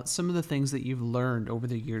bit about some of the things that you've learned over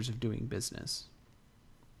the years of doing business.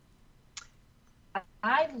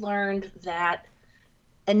 I've learned that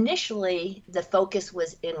initially the focus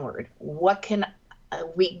was inward. What can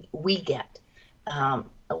we get?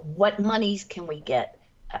 What monies can we get?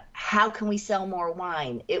 How can we sell more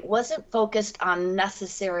wine? It wasn't focused on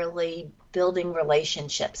necessarily building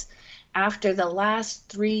relationships. After the last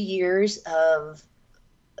 3 years of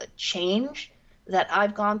change that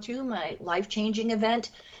I've gone through, my life-changing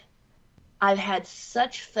event, I've had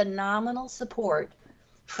such phenomenal support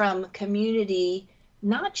from community,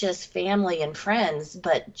 not just family and friends,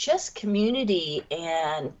 but just community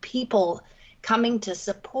and people coming to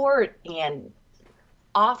support and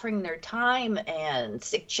offering their time and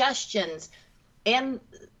suggestions and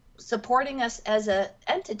supporting us as an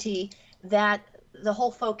entity, that the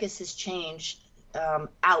whole focus has changed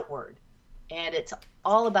outward. And it's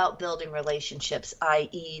all about building relationships,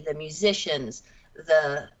 i.e. the musicians,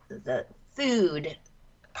 the food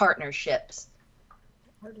partnerships,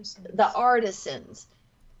 the artisans,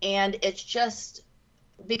 and it's just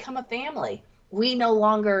become a family. We no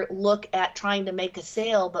longer look at trying to make a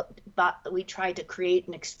sale, but we try to create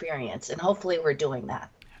an experience, and hopefully we're doing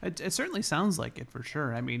that. It certainly sounds like it, for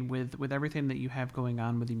sure. I mean, with everything that you have going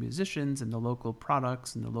on with the musicians and the local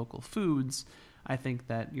products and the local foods, I think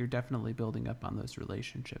that you're definitely building up on those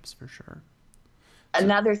relationships, for sure.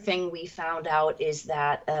 Another thing we found out is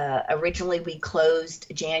that originally we closed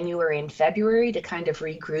January and February to kind of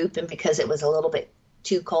regroup, and because it was a little bit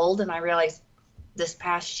too cold, and I realized this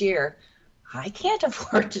past year, I can't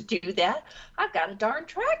afford to do that. I've got a darn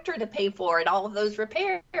tractor to pay for and all of those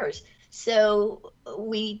repairs. So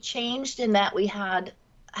we changed in that we have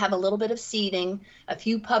a little bit of seating, a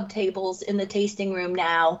few pub tables in the tasting room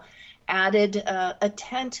now, added a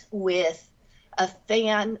tent with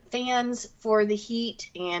fans for the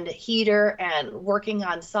heat and a heater, and working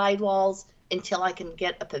on sidewalls until I can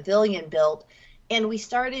get a pavilion built. And we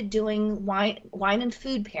started doing wine and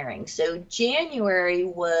food pairing. So January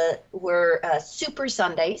were Super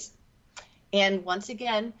Sundays. And once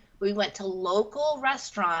again, we went to local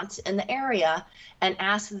restaurants in the area and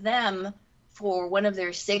asked them for one of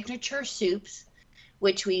their signature soups,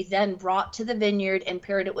 which we then brought to the vineyard and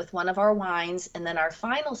paired it with one of our wines. And then our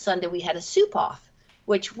final Sunday, we had a soup off,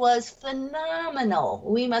 which was phenomenal.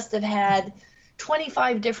 We must have had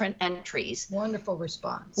 25 different entries. Wonderful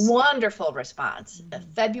response. Wonderful response.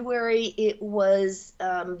 February, it was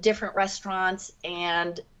different restaurants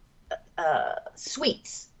and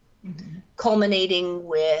sweets, culminating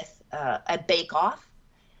with a bake-off.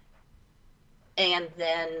 And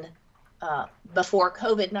then before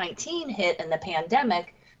COVID-19 hit and the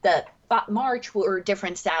pandemic, the March were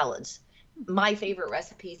different salads. My favorite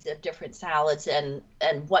recipes of different salads and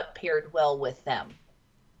what paired well with them.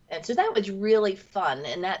 And so that was really fun,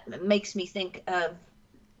 and that makes me think of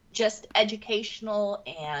just educational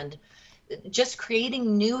and just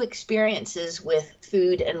creating new experiences with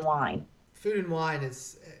food and wine. Food and wine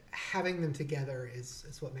is having them together is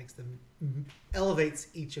what makes them, elevates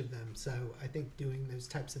each of them. So I think doing those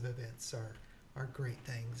types of events are great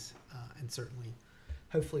things, and certainly,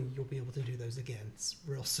 hopefully, you'll be able to do those again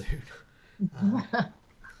real soon.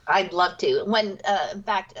 I'd love to. When, in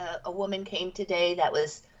fact, a woman came today that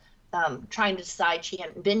was trying to decide. She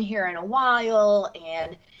hadn't been here in a while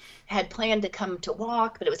and had planned to come to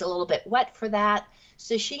walk, but it was a little bit wet for that.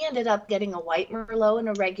 So she ended up getting a white Merlot and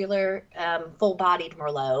a regular full-bodied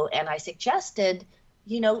Merlot. And I suggested,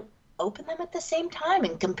 open them at the same time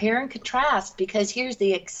and compare and contrast, because here's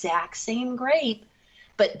the exact same grape,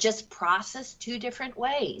 but just processed two different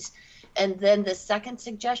ways. And then the second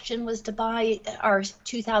suggestion was to buy our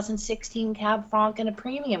 2016 Cab Franc and a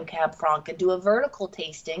premium Cab Franc and do a vertical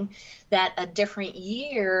tasting, that a different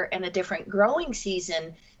year and a different growing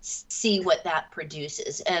season, see what that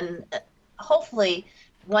produces. And hopefully,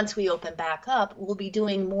 once we open back up, we'll be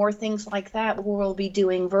doing more things like that. We'll be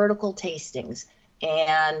doing vertical tastings.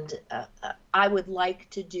 And I would like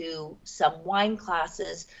to do some wine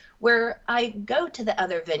classes where I go to the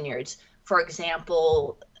other vineyards. For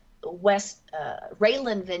example,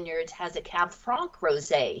 Rayland Vineyards has a Cab Franc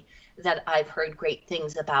rosé that I've heard great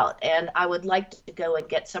things about, and I would like to go and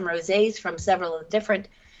get some rosés from several of the different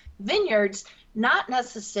vineyards, not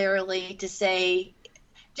necessarily to say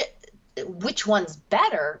which one's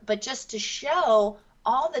better, but just to show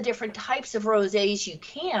all the different types of rosés you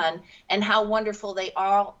can and how wonderful they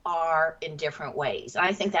all are in different ways.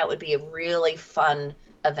 I think that would be a really fun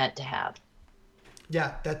event to have.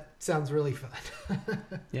 Yeah, that sounds really fun.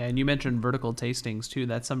 Yeah, and you mentioned vertical tastings too.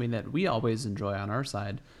 That's something that we always enjoy on our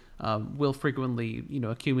side. We'll frequently,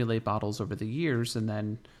 accumulate bottles over the years, and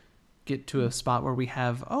then get to a spot where we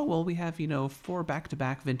have, oh, well, we have, 4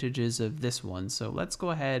 back-to-back vintages of this one. So let's go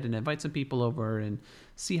ahead and invite some people over and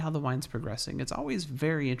see how the wine's progressing. It's always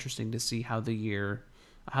very interesting to see how the years,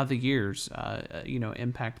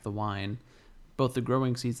 impact the wine, both the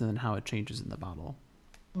growing season and how it changes in the bottle.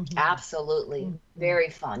 Mm-hmm. Absolutely. Mm-hmm. Very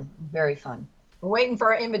fun. Very fun. We're waiting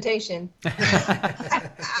for our invitation.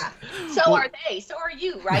 So are they. So are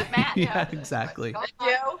you, right, Matt? Yeah, exactly.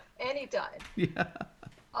 Joe, anytime. Yeah.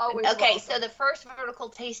 Always Okay, welcome. so the first vertical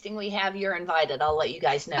tasting we have, you're invited. I'll let you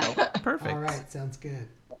guys know. Perfect. All right, sounds good.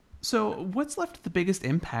 So what's left the biggest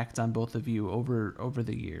impact on both of you over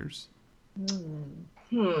the years?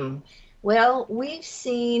 Well, we've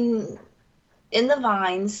seen in the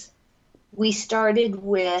vines, we started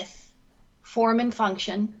with form and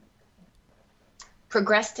function,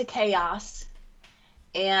 progressed to chaos,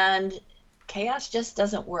 and chaos just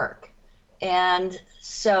doesn't work. And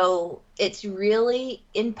so it's really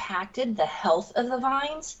impacted the health of the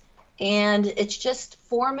vines. And it's just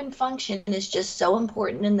form and function is just so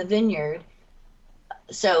important in the vineyard.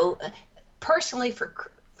 So personally,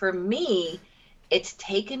 for me, it's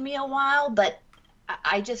taken me a while, but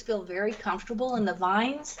I just feel very comfortable in the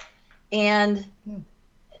vines. And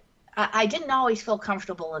I didn't always feel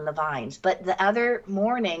comfortable in the vines, but the other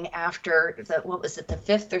morning after the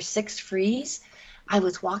 5th or 6th freeze, I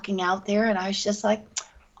was walking out there and I was just like,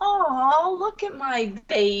 oh, look at my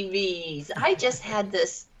babies. I just had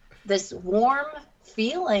this warm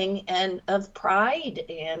feeling and of pride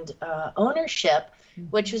and ownership,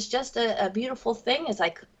 which was just a beautiful thing as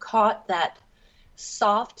I caught that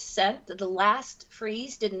soft scent. The last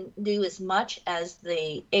freeze didn't do as much as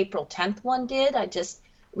the April 10th one did. I just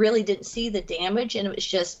really didn't see the damage, and it was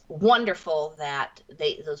just wonderful that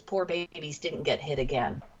those poor babies didn't get hit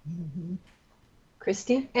again. Mm-hmm.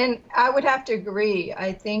 Christy? And I would have to agree.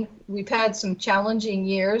 I think we've had some challenging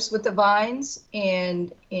years with the vines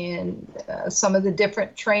and some of the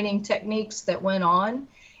different training techniques that went on.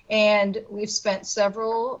 And we've spent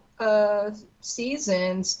several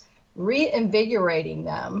seasons reinvigorating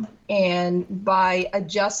them and by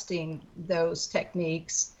adjusting those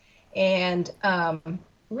techniques, and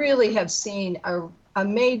really have seen a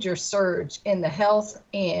major surge in the health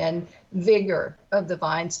and vigor of the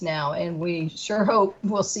vines now, and we sure hope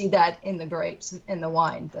we'll see that in the grapes and the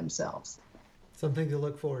wine themselves. Something to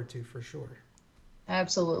look forward to for sure.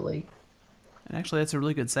 Absolutely. And actually, that's a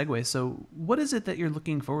really good segue. So what is it that you're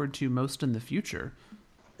looking forward to most in the future?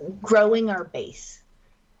 Growing our base.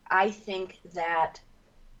 I think that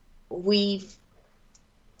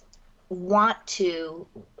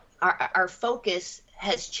our focus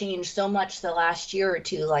has changed so much the last year or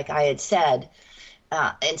two, like I had said,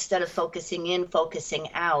 instead of focusing in, focusing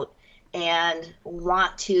out, and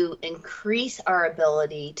want to increase our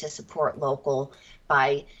ability to support local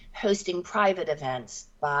by hosting private events,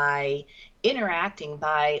 by interacting,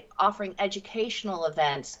 by offering educational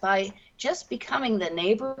events, by just becoming the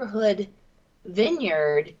neighborhood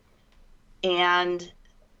vineyard and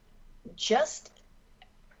just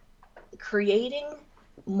creating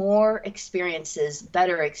more experiences,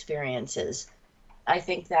 better experiences. I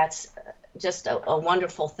think that's just a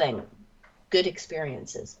wonderful thing. Good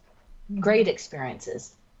experiences, great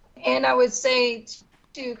experiences. And I would say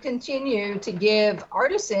to continue to give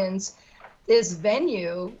artisans this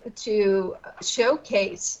venue to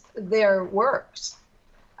showcase their works.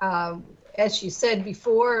 As you said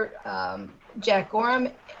before, Jack Gorham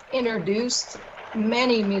introduced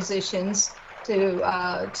many musicians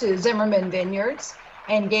to Zimmerman Vineyards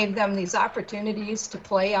and gave them these opportunities to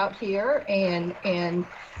play out here and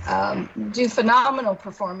do phenomenal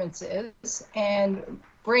performances and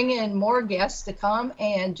bring in more guests to come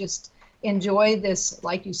and just enjoy this,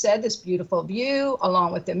 like you said, this beautiful view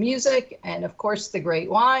along with the music and of course the great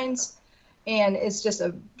wines. And it's just a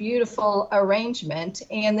beautiful arrangement.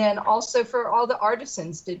 And then also for all the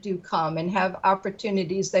artisans that do come and have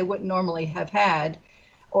opportunities they wouldn't normally have had,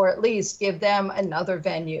 or at least give them another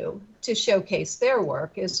venue to showcase their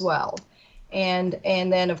work as well. And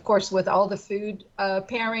then, of course, with all the food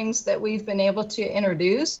pairings that we've been able to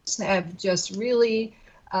introduce have just really,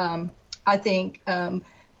 I think,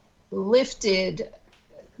 lifted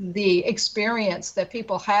the experience that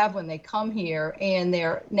people have when they come here, and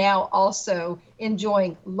they're now also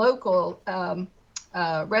enjoying local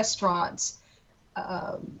restaurants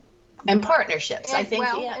and partnerships. I think,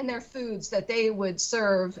 and their foods that they would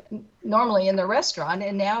serve normally in the restaurant,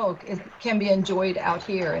 and now it can be enjoyed out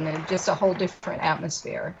here in just a whole different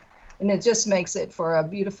atmosphere, and it just makes it for a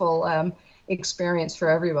beautiful experience for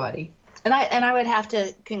everybody. And I would have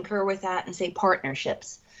to concur with that and say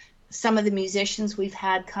partnerships. Some of the musicians we've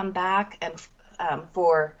had come back and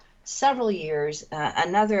for several years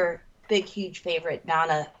another big, huge favorite,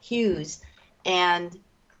 Donna Hughes, and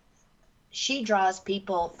she draws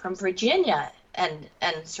people from Virginia and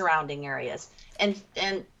surrounding areas.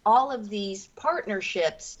 And all of these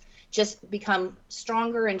partnerships just become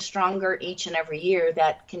stronger and stronger each and every year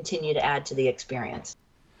that continue to add to the experience.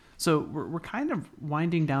 So we're kind of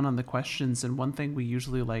winding down on the questions, and one thing we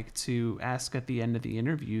usually like to ask at the end of the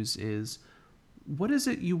interviews is, what is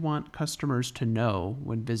it you want customers to know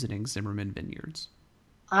when visiting Zimmerman Vineyards?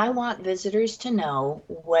 I want visitors to know,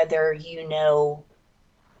 whether you know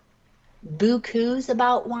bukus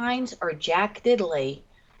about wines or Jack Diddley,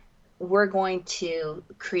 we're going to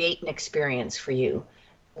create an experience for you.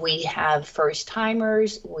 We have first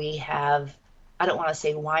timers, we have, I don't want to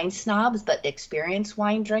say wine snobs, but experienced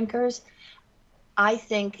wine drinkers. I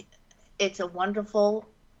think it's a wonderful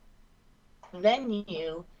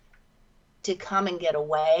venue to come and get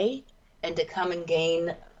away and to come and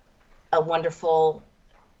gain a wonderful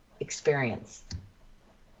experience.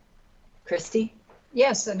 Christy?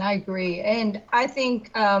 Yes, and I agree. And I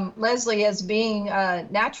think Leslie, as being a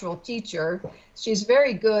natural teacher, she's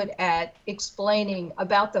very good at explaining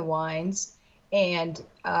about the wines. And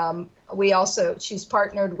she's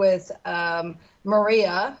partnered with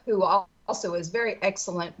Maria, who also is very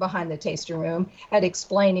excellent behind the tasting room at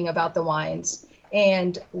explaining about the wines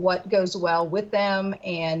and what goes well with them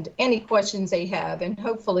and any questions they have, and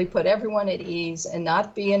hopefully put everyone at ease and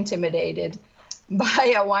not be intimidated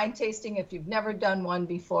by a wine tasting if you've never done one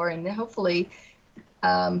before, and hopefully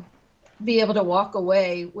be able to walk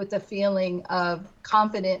away with a feeling of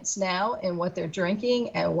confidence now in what they're drinking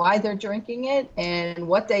and why they're drinking it and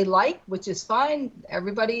what they like, which is fine.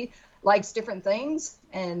 Everybody likes different things,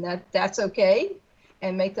 and that's okay,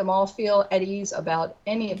 and make them all feel at ease about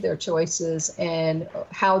any of their choices and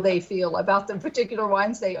how they feel about the particular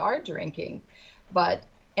wines they are drinking.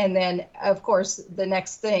 And then, of course, the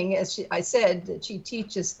next thing, as I said, that she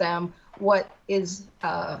teaches them what is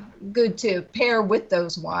good to pair with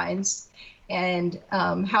those wines and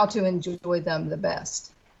how to enjoy them the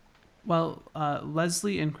best. Well,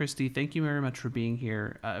 Leslie and Christy, thank you very much for being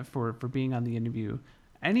here, for being on the interview.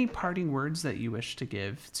 Any parting words that you wish to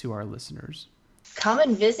give to our listeners? Come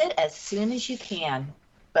and visit as soon as you can,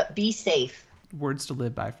 but be safe. Words to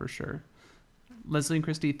live by for sure. Leslie and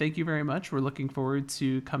Christy, thank you very much. We're looking forward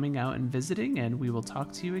to coming out and visiting, and we will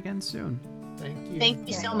talk to you again soon. Thank you. Thank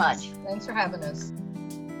you so much. Thanks for having us.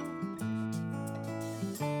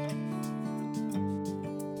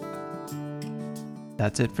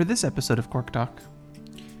 That's it for this episode of Cork Talk.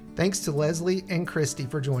 Thanks to Leslie and Christy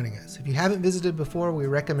for joining us. If you haven't visited before, we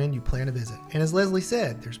recommend you plan a visit. And as Leslie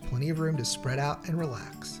said, there's plenty of room to spread out and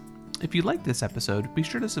relax. If you liked this episode, be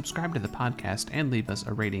sure to subscribe to the podcast and leave us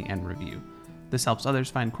a rating and review. This helps others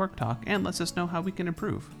find Cork Talk and lets us know how we can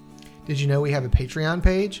improve. Did you know we have a Patreon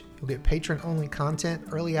page? You'll get patron-only content,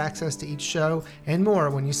 early access to each show, and more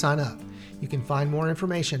when you sign up. You can find more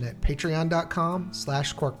information at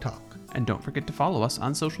patreon.com/corktalk. And don't forget to follow us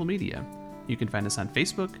on social media. You can find us on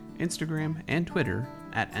Facebook, Instagram, and Twitter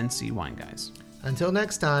at NC Wine Guys. Until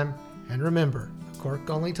next time, and remember, a cork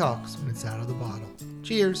only talks when it's out of the bottle.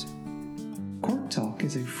 Cheers! Cork Talk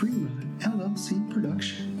is a Free Run LLC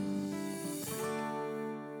production.